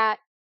it at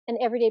an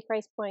everyday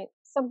price point,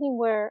 something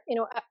where,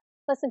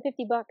 less than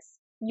 $50,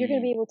 you're going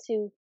to be able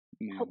to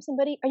help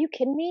somebody. Are you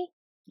kidding me?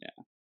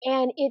 Yeah.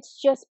 And it's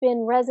just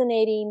been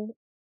resonating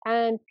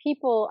and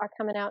people are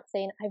coming out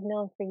saying, I've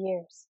known for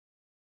years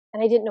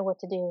and I didn't know what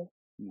to do.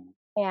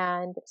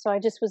 And so I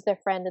just was their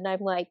friend and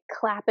I'm like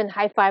clapping,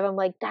 high five. I'm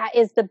like, that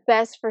is the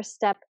best first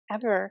step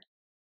ever.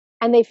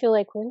 And they feel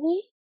like,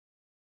 really?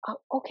 Oh,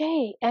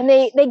 okay. And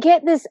they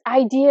get this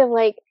idea of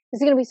like, this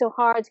is going to be so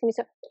hard.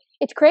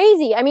 It's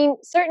crazy. I mean,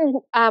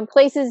 certain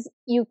places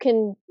you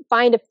can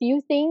find a few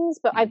things,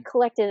 but I've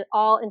collected it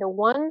all into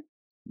one.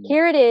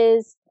 Here it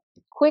is,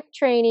 quick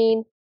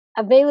training,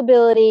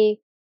 availability.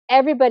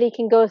 Everybody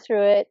can go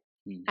through it.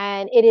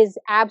 And it is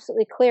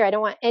absolutely clear. I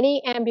don't want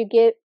any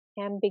ambiguity.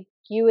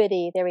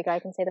 There we go. I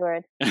can say the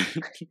word.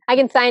 I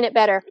can sign it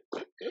better.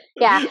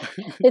 Yeah.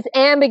 This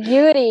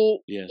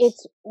ambiguity,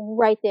 It's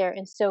right there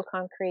and so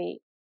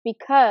concrete.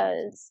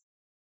 Because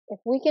if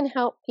we can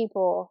help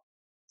people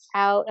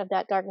out of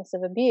that darkness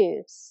of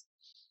abuse,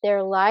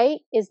 their light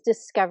is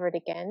discovered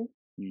again,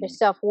 their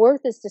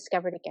self-worth is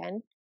discovered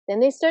again,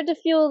 then they start to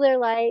feel their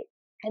light,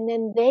 and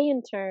then they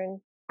in turn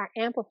are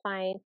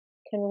amplifying,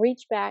 can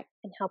reach back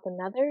and help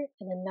another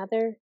and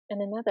another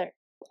and another.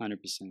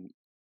 100%.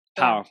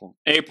 Powerful.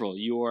 April,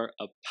 you are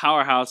a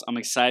powerhouse. I'm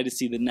excited to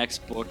see the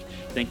next book.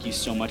 Thank you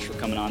so much for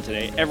coming on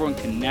today. Everyone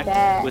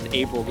connect with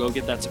April. Go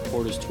get that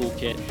supporters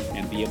toolkit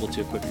and be able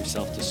to equip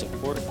yourself to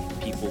support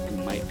people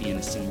who might be in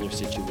a similar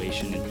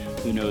situation. And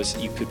who knows,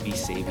 you could be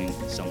saving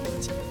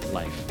someone's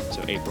life.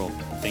 So April,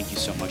 thank you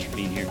so much for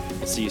being here.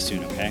 We'll see you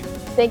soon, okay?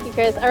 Thank you,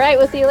 Chris. All right,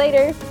 we'll see you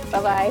later.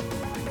 Bye-bye.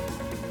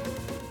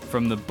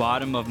 From the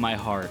bottom of my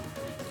heart,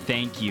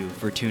 thank you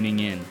for tuning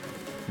in.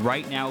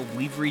 Right now,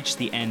 we've reached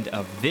the end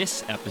of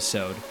this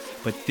episode,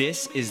 but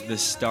this is the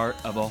start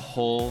of a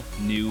whole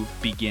new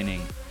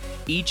beginning.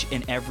 Each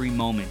and every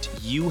moment,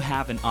 you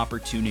have an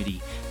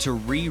opportunity to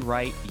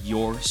rewrite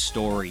your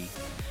story.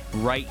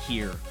 right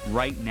here,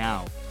 right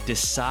now.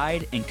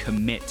 Decide and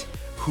commit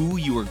who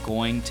you are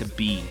going to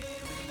be.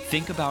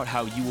 Think about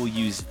how you will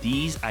use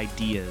these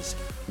ideas,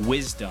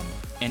 wisdom,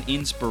 and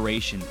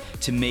inspiration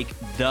to make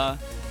the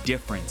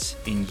difference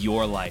in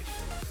your life.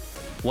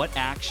 What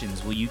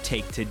actions will you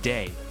take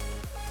today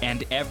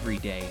and every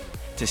day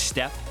to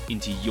step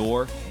into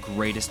your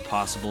greatest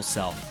possible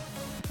self?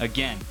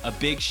 Again, a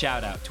big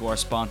shout out to our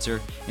sponsor,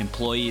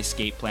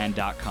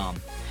 EmployeeEscapePlan.com.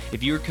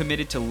 If you are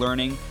committed to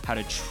learning how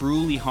to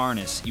truly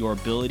harness your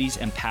abilities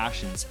and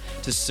passions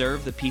to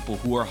serve the people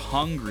who are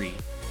hungry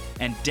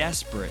and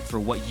desperate for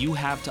what you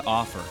have to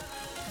offer,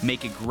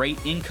 make a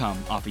great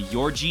income off of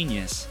your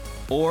genius,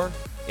 or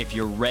if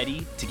you're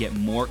ready to get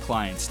more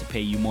clients to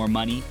pay you more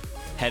money,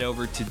 head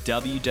over to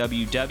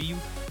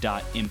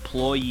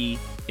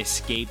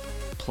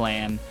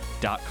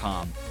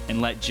www.employeeescapeplan.com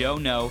and let Joe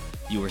know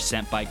you were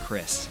sent by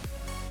Chris.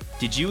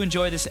 Did you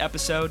enjoy this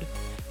episode?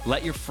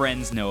 Let your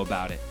friends know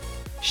about it.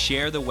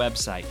 Share the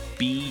website,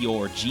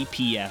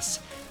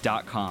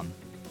 beyourgps.com,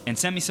 and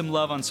send me some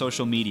love on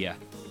social media.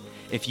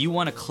 If you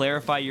want to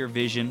clarify your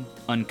vision,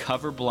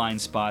 uncover blind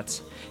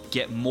spots,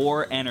 get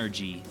more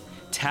energy,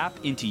 tap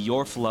into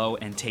your flow,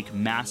 and take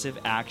massive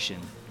action,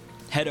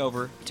 head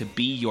over to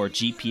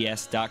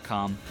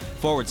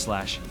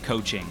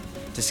beyourgps.com/coaching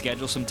to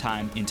schedule some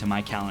time into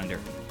my calendar.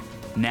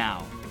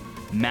 Now,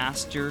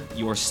 master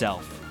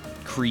yourself,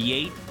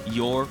 create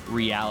your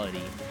reality,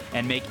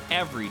 and make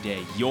every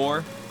day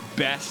your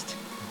best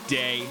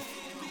day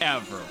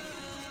ever.